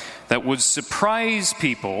yourself that would surprise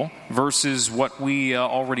people versus what we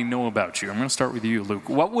already know about you? I'm going to start with you, Luke.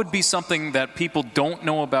 What would be something that people don't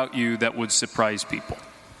know about you that would surprise people?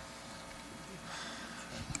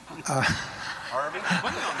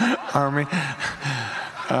 Army.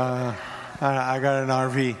 I got an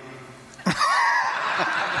RV.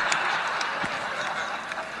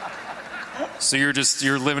 So you're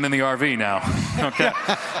living in the RV now. Okay.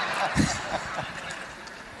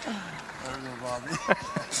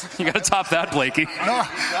 You got to top that, Blakey. No,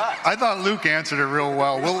 I thought Luke answered it real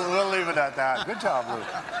well. We'll leave it at that. Good job, Luke.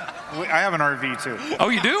 I have an RV too. Oh,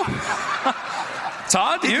 you do?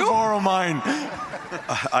 Todd, you? Borrow mine.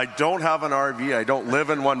 I don't have an RV. I don't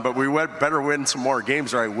live in one, but we better win some more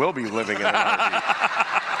games, or I will be living in an RV.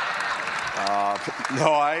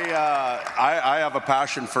 No, I have a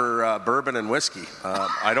passion for bourbon and whiskey.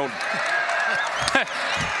 I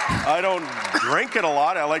don't drink it a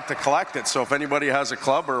lot. I like to collect it. So if anybody has a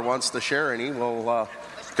club or wants to share any, well,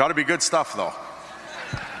 got to be good stuff, though.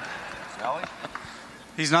 Sally?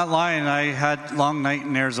 He's not lying. I had a long night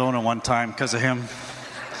in Arizona one time because of him.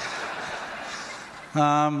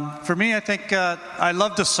 For me, I think I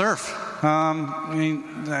love to surf. I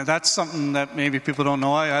mean, that's something that maybe people don't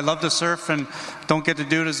know. I love to surf and don't get to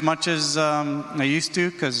do it as much as I used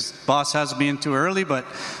to because boss has me in too early. But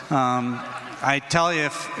I tell you,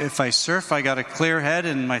 if I surf, I got a clear head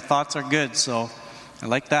and my thoughts are good. So I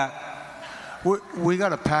like that. We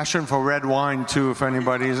got a passion for red wine, too, if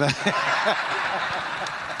anybody's...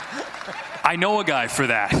 I know a guy for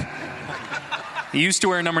that. He used to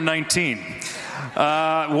wear number 19.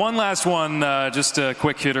 One last one, just a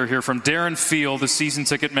quick hitter here from Darren Field, a season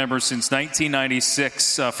ticket member since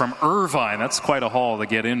 1996 from Irvine. That's quite a haul to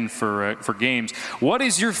get in for games. What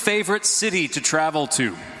is your favorite city to travel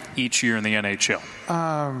to each year in the NHL?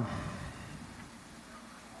 I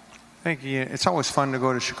think it's always fun to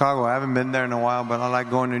go to Chicago. I haven't been there in a while, but I like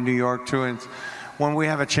going to New York too. And when we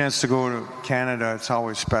have a chance to go to Canada, it's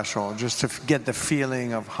always special, just to get the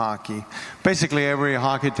feeling of hockey. Basically every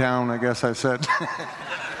hockey town, I guess I said.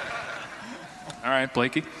 All right,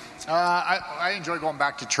 Blakey? I enjoy going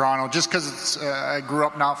back to Toronto just because I grew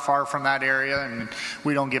up not far from that area, and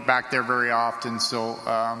we don't get back there very often. So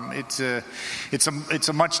it's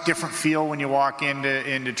a much different feel when you walk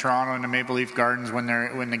into Toronto and the Maple Leaf Gardens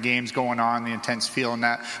when the game's going on, the intense feel and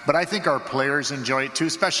that. But I think our players enjoy it too,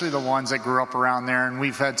 especially the ones that grew up around there. And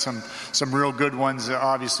we've had some real good ones,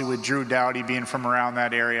 obviously with Drew Doughty being from around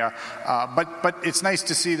that area. But it's nice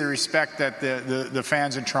to see the respect that the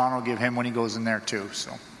fans in Toronto give him when he goes in there too.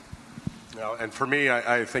 So. And for me,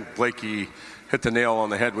 I think Blakey hit the nail on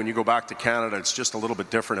the head. When you go back to Canada, it's just a little bit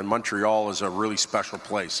different, and Montreal is a really special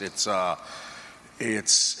place. It's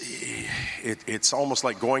almost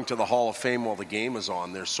like going to the Hall of Fame while the game is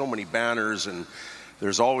on. There's so many banners, and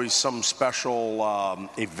there's always some special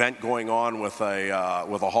event going on with a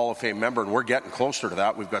Hall of Fame member, and we're getting closer to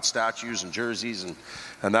that. We've got statues and jerseys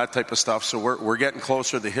and that type of stuff, so we're getting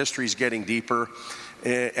closer. The history's getting deeper.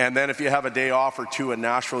 And then if you have a day off or two in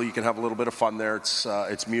Nashville, you can have a little bit of fun there.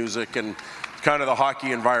 It's music and kind of the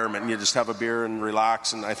hockey environment, and you just have a beer and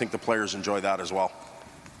relax, and I think the players enjoy that as well.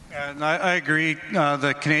 And I agree.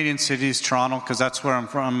 The Canadian city is Toronto because that's where I'm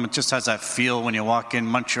from. It just has that feel when you walk in.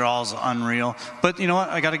 Montreal's unreal. But you know what?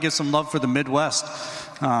 I got to give some love for the Midwest.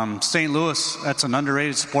 St. Louis, that's an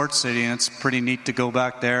underrated sports city, and it's pretty neat to go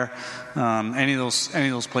back there. Any of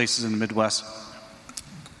those places in the Midwest.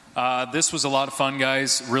 This was a lot of fun,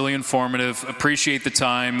 guys. Really informative. Appreciate the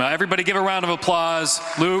time. Everybody give a round of applause.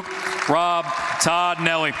 Luke, Rob, Todd,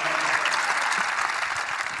 Nelly.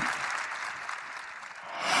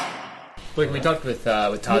 Blake, we talked with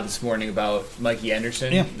Todd this morning about Mikey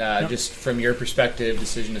Anderson. Yeah. Just from your perspective,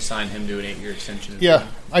 decision to sign him to an 8-year extension. Yeah,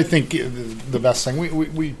 I think the best thing,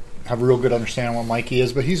 we have a real good understanding what Mikey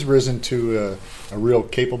is, but he's risen to a real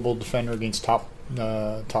capable defender against top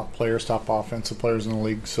players, top offensive players in the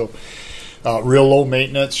league. So real low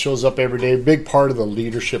maintenance, shows up every day. Big part of the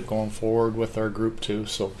leadership going forward with our group too.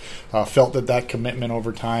 So felt that commitment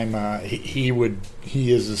over time. He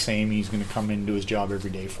is the same. He's going to come in and do his job every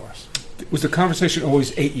day for us. Was the conversation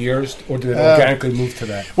always 8 years, or did it organically move to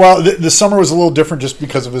that? Well, the summer was a little different just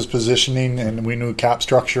because of his positioning, and we knew cap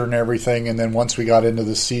structure and everything. And then once we got into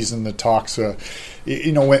the season, the talks,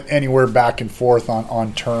 went anywhere back and forth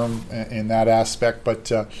on term in that aspect.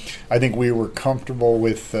 But I think we were comfortable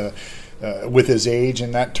with his age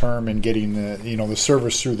in that term and getting the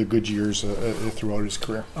service through the good years throughout his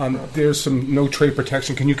career. There's some no trade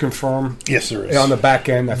protection. Can you confirm? Yes, there is. On the back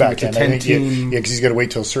end, I think it's a 10-team. Yeah, because he's got to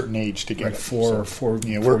wait till a certain age to get it. Four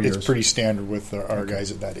years. It's pretty standard with our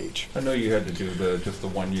guys at that age. I know you had to do just the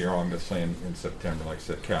 1 year on this thing in September, like I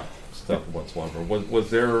said, cap stuff whatsoever.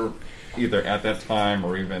 Was there either at that time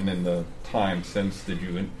or even in the time since, did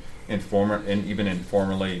you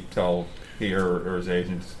informally tell here or his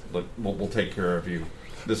agents, look, we'll take care of you.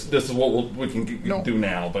 This is what we can do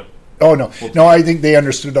now. But no, I think they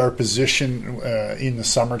understood our position in the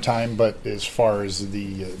summertime. But as far as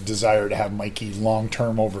the desire to have Mikey long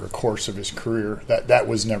term over the course of his career, that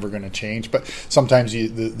was never going to change. But sometimes the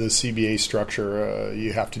CBA structure,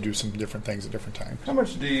 you have to do some different things at different times. How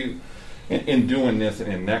much do you, in doing this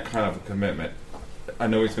and in that kind of a commitment? I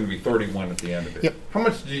know he's going to be 31 at the end of it. Yep. How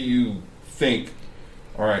much do you think?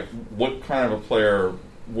 All right, what kind of a player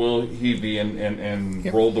will he be and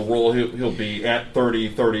yep. roll the role he'll be at 30,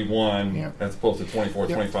 31 yep. as opposed to 24,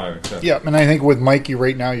 yep. 25, etc. Yeah, and I think with Mikey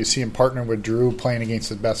right now, you see him partnering with Drew, playing against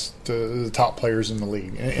the best, the top players in the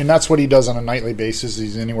league. And that's what he does on a nightly basis.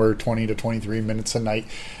 He's anywhere 20 to 23 minutes a night.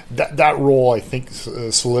 That role, I think,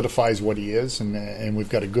 solidifies what he is, and we've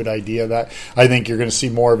got a good idea of that. I think you're going to see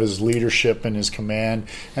more of his leadership and his command.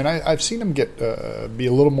 And I've seen him get be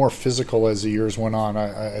a little more physical as the years went on.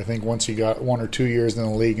 I think once he got 1 or 2 years in the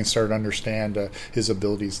league and started to understand his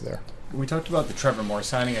abilities there. We talked about the Trevor Moore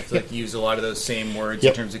signing. I feel like you used a lot of those same words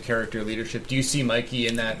yep. in terms of character leadership. Do you see Mikey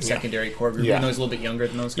in that secondary core group? Yeah. Even though he's a little bit younger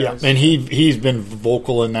than those guys? Yeah, and he's been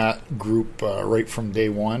vocal in that group right from day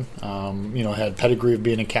one. Had pedigree of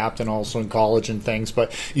being a captain also in college and things,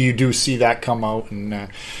 but you do see that come out. And I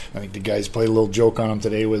think the guys played a little joke on him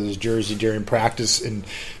today with his jersey during practice.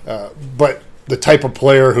 But the type of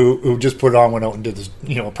player who just put it on, went out and did this,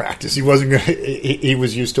 practice. He wasn't going. He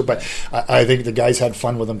was used to it, but I think the guys had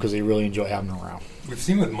fun with him because they really enjoy having him around. We've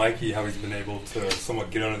seen with Mikey how he's been able to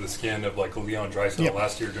somewhat get under the skin of like Leon Draisaitl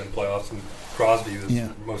last year during the playoffs and Crosby, this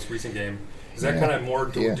most recent game. Is that kind of more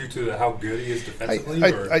due to how good he is defensively?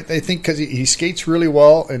 I think because he skates really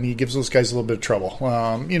well and he gives those guys a little bit of trouble.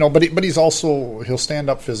 But he's also, he'll stand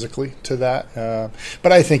up physically to that.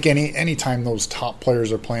 But I think any time those top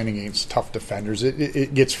players are playing against tough defenders,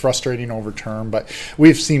 it gets frustrating over term. But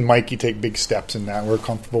we've seen Mikey take big steps in that. We're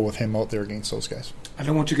comfortable with him out there against those guys. I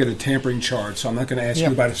don't want you to get a tampering charge, so I'm not going to ask you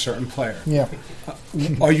about a certain player. Yeah.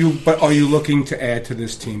 Are you looking to add to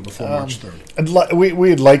this team before March 3rd?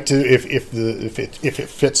 We'd like to if it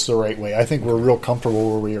fits the right way. I think we're real comfortable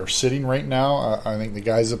where we are sitting right now. I think the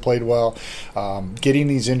guys have played well. Getting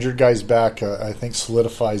these injured guys back, I think,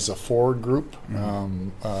 solidifies the forward group.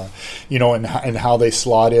 And how they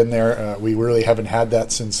slot in there. We really haven't had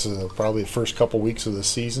that since probably the first couple weeks of the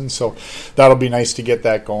season. So that'll be nice to get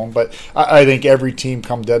that going. But I think every team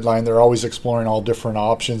come deadline, they're always exploring all different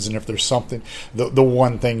options, and if there's something, the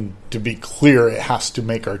one thing to be clear, it has to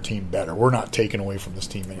make our team better. We're not taking away from this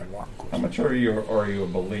team anymore. How much are you a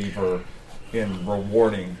believer in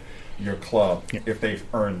rewarding your club if they've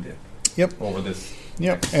earned it? Yep. Over this.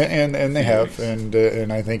 Yep, and they have,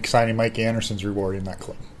 and I think signing Mike Anderson's rewarding that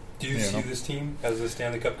club. Do you see this team as a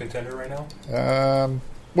Stanley Cup contender right now?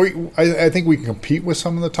 I think we can compete with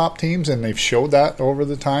some of the top teams, and they've showed that over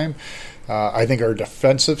the time. I think our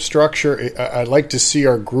defensive structure, I'd like to see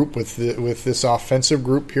our group with this offensive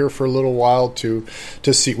group here for a little while to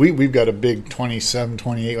see. We've got a big 27,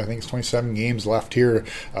 28, I think it's 27 games left here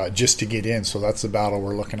just to get in. So that's the battle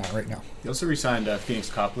we're looking at right now. You also re-signed Phoenix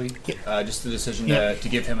Copley. Just the decision to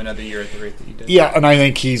give him another year at the rate that you did. Yeah, and I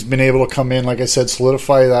think he's been able to come in, like I said,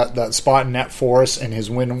 solidify that spot in net for us, and his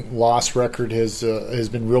win-loss record has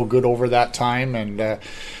been real good over that time. And,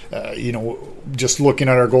 just looking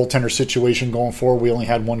at our goaltender situation going forward, we only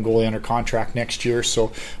had one goalie under contract next year.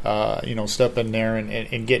 So, step in there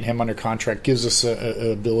and getting him under contract gives us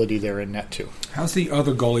a ability there in net too. How's the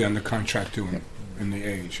other goalie under contract doing in the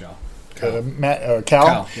AHL?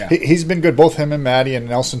 Cal, yeah. He's been good. Both him and Maddie, and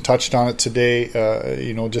Nelson touched on it today.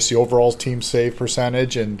 Just the overall team save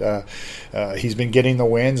percentage, and he's been getting the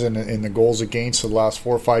wins and the goals against. The last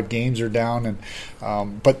 4 or 5 games are down, and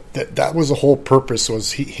but that was the whole purpose.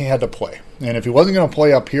 Was he had to play, and if he wasn't going to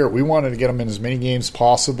play up here, we wanted to get him in as many games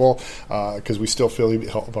possible because we still feel he'd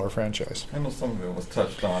help our franchise. I know some of it was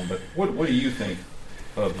touched on, but what do you think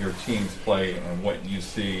of your team's play and what you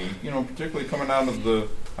see, particularly coming out of the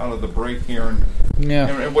out of the break here and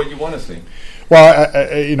what you want to see?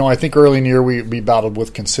 Well, I think early in the year we battled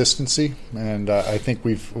with consistency, and I think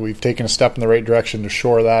we've taken a step in the right direction to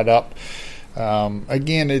shore that up.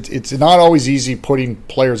 Again, it's not always easy putting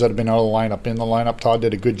players that have been out of the lineup in the lineup. Todd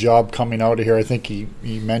did a good job coming out of here. I think he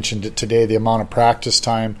mentioned it today, the amount of practice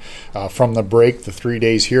time from the break, the 3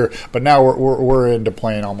 days here. But now we're into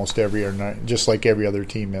playing almost every other night, just like every other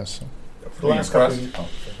team is. So. For the last couple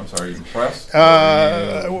I'm sorry, impressed?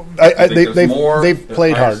 They've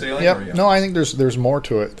played hard. Yep. No, I think there's more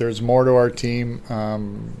to it. There's more to our team.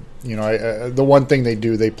 The one thing they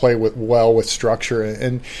do, they play well with structure,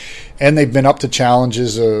 and they've been up to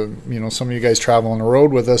challenges. Some of you guys travel on the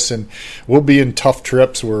road with us, and we'll be in tough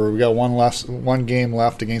trips where we got one game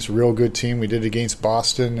left against a real good team. We did against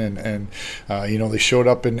Boston, and they showed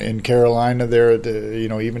up in Carolina there,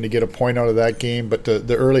 even to get a point out of that game. But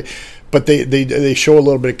they show a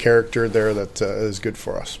little bit of character there that is good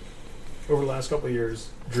for us. Over the last couple of years,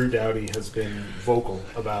 Drew Doughty has been vocal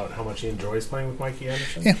about how much he enjoys playing with Mikey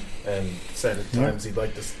Anderson, and said at times he'd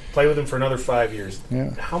like to play with him for another 5 years.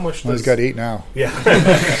 Yeah. How much? He's got 8 now. Yeah.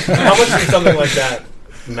 How much does something like that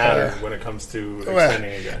matter when it comes to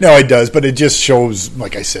extending a guy? No, it does, but it just shows,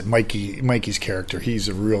 like I said, Mikey's character. He's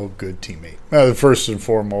a real good teammate, first and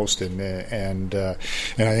foremost, and I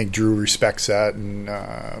think Drew respects that, and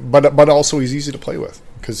but also he's easy to play with,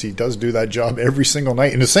 because he does do that job every single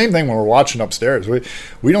night. And the same thing when we're watching upstairs.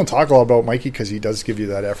 We don't talk a lot about Mikey because he does give you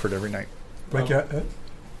that effort every night. Mikey,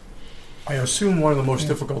 I assume one of the most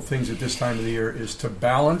difficult things at this time of the year is to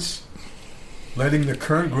balance letting the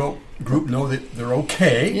current group know that they're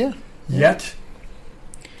okay, yet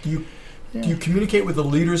do you communicate with the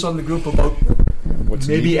leaders on the group about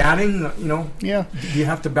maybe adding, do you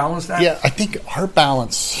have to balance that? Yeah, I think our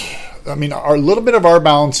balance... our little bit of our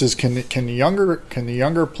balance is can the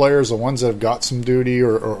younger players, the ones that have got some duty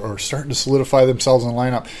or starting to solidify themselves in the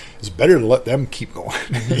lineup, it's better to let them keep going.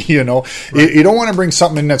 You don't want to bring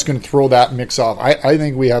something in that's going to throw that mix off. I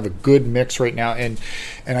think we have a good mix right now, and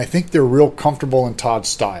I think they're real comfortable in Todd's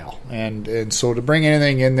style, and so to bring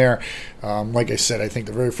anything in there, like I said, I think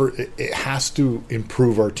the very first it has to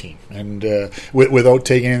improve our team, and without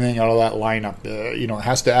taking anything out of that lineup, it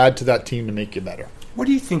has to add to that team to make you better. What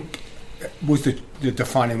do you think was the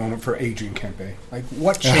defining moment for Adrian Kempe? Like,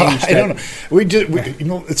 what changed? I don't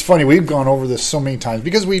know. It's funny. We've gone over this so many times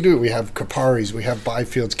because we do. We have Kaparis, we have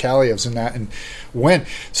Byfields, Kalievs, and that. And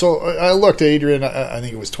so I looked at Adrian. I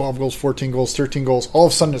think it was 12 goals, 14 goals, 13 goals. All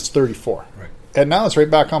of a sudden, it's 34, right? And now it's right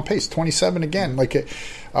back on pace, 27 again. But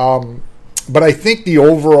I think the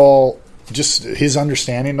overall, just his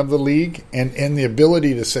understanding of the league and the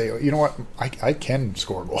ability to say, you know what, I can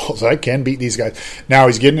score goals. I can beat these guys. Now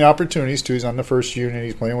he's getting the opportunities too. He's on the first unit.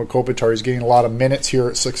 He's playing with Kopitar. He's getting a lot of minutes here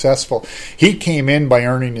at Successful. He came in by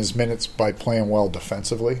earning his minutes by playing well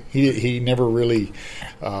defensively. He never really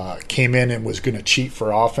came in and was going to cheat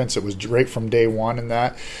for offense. It was right from day one in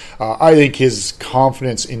that. I think his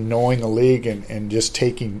confidence in knowing the league and just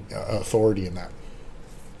taking authority in that.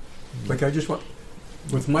 Like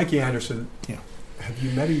with Mikey Anderson, have you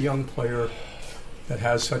met a young player that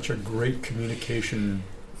has such a great communication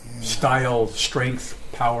style, strength,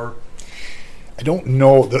 power? I don't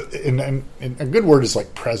know. And a good word is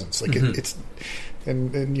like presence. Like it's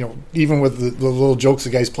and even with the little jokes the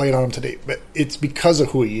guys played on him today, but it's because of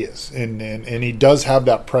who he is, and he does have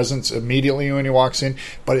that presence immediately when he walks in.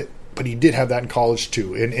 But he did have that in college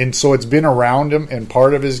too, and so it's been around him and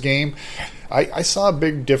part of his game. I saw a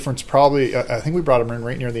big difference probably. I think we brought him in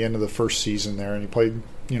right near the end of the first season there, and he played,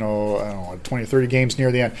 20 or 30 games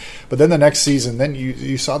near the end. But then the next season, then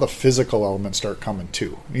you saw the physical element start coming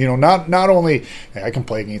too. Not only I can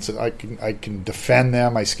play against it, I can defend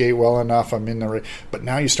them, I skate well enough, I'm in the right. But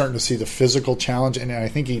now you're starting to see the physical challenge, and I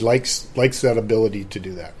think he likes that ability to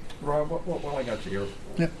do that. Rob, while I got you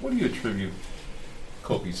here, what do you attribute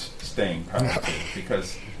Kopi's staying power to?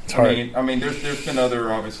 Because it's hard. I mean, there's been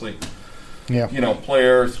other obviously. Yeah.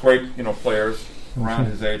 Players, great, players around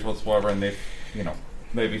his age whatsoever, and they've,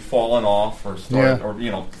 maybe fallen off or started, or,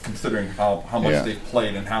 considering how much they've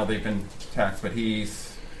played and how they've been taxed, but he's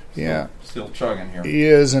still chugging here. He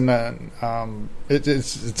is, and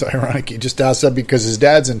it's ironic. He just asked that because his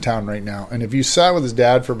dad's in town right now, and if you sat with his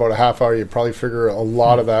dad for about a half hour, you'd probably figure a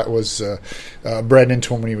lot of that was bred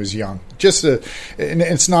into him when he was young. And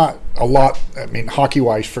it's not a lot,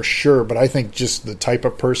 hockey-wise for sure, but I think just the type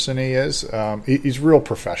of person he is, he's real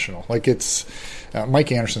professional. Like it's...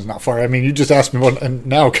 Mike Anderson's not far. You just asked me about, and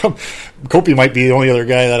now Kopi might be the only other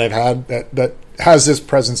guy that I've had that has this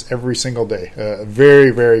presence every single day.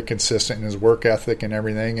 Very, very consistent in his work ethic and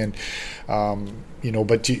everything, and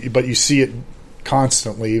but you see it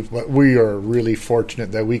constantly, but we are really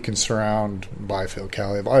fortunate that we can surround Byfield,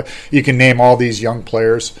 Kaliyev. You can name all these young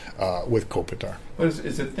players with Kopitar. But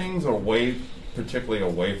is it things particularly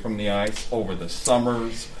away from the ice over the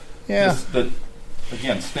summers? Yeah.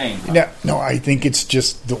 Again, staying. No, I think it's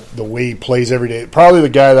just the way he plays every day. Probably the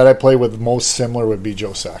guy that I play with most similar would be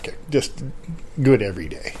Joe Sakic. Just good every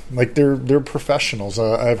day. Like they're professionals.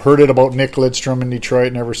 I've heard it about Nick Lidstrom in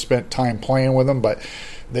Detroit. Never spent time playing with him, but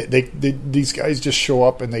they these guys just show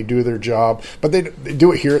up and they do their job. But they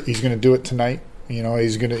do it here. He's going to do it tonight.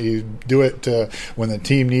 He's going to do it when the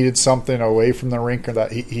team needed something away from the rink, or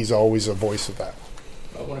that he's always a voice of that.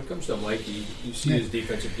 When it comes to Mikey, you see his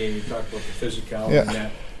defensive game. You talk about the physicality and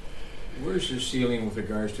that. Where's his ceiling with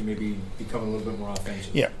regards to maybe becoming a little bit more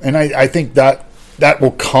offensive? Yeah, and I think that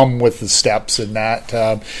will come with the steps and that.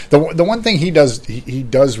 The one thing he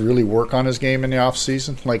does really work on his game in the off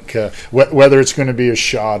season, like whether it's going to be a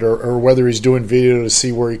shot or whether he's doing video to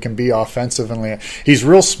see where he can be offensively. He's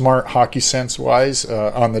real smart hockey sense wise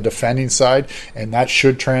on the defending side, and that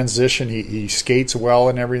should transition. He skates well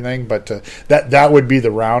and everything, but that would be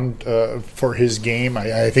the round for his game.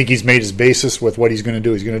 I think he's made his basis with what he's going to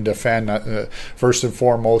do. He's going to defend first and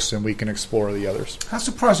foremost, and we can explore the others. How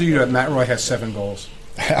surprised are you that Matt Roy has 7 goals?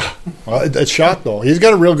 Well, a shot though. He's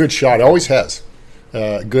got a real good shot. He always has.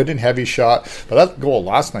 Good and heavy shot. But that goal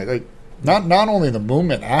last night, not only the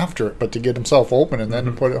movement after it, but to get himself open and then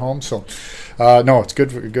to put it home. So, no, it's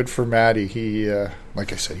good for Matty. He,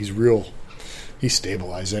 like I said, he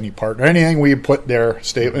stabilized any partner. Anything we put there,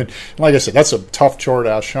 stable. And like I said, that's a tough chore to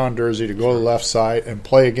ask Sean Dursey to go to the left side and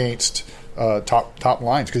play against top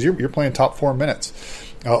lines, because you're playing top 4 minutes.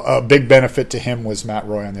 A big benefit to him was Matt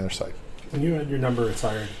Roy on the other side. When you had your number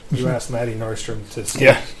retired, you asked Matty Nordstrom to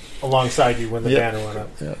sit alongside you when the banner went up.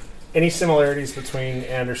 Yeah. Any similarities between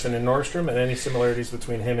Anderson and Nordstrom, and any similarities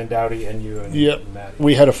between him and Doughty and you and Matty?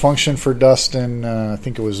 We had a function for Dustin, I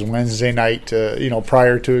think it was Wednesday night,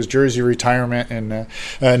 prior to his jersey retirement, and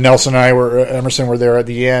Nelson and Emerson were there at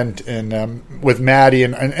the end, and with Matty,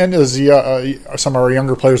 and as some of our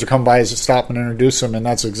younger players would come by, to stop and introduce him, and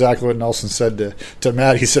that's exactly what Nelson said to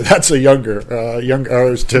Matty. He said, that's a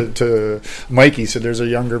to Mike, he said, there's a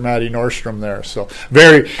younger Matty Nordstrom there. So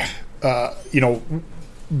very,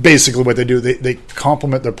 basically what they do, they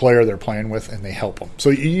complement the player they're playing with, and they help them.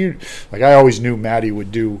 So I always knew Matty would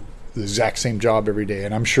do the exact same job every day,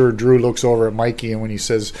 and I'm sure Drew looks over at Mikey, and when he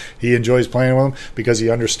says he enjoys playing with him, because he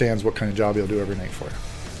understands what kind of job he'll do every night for you.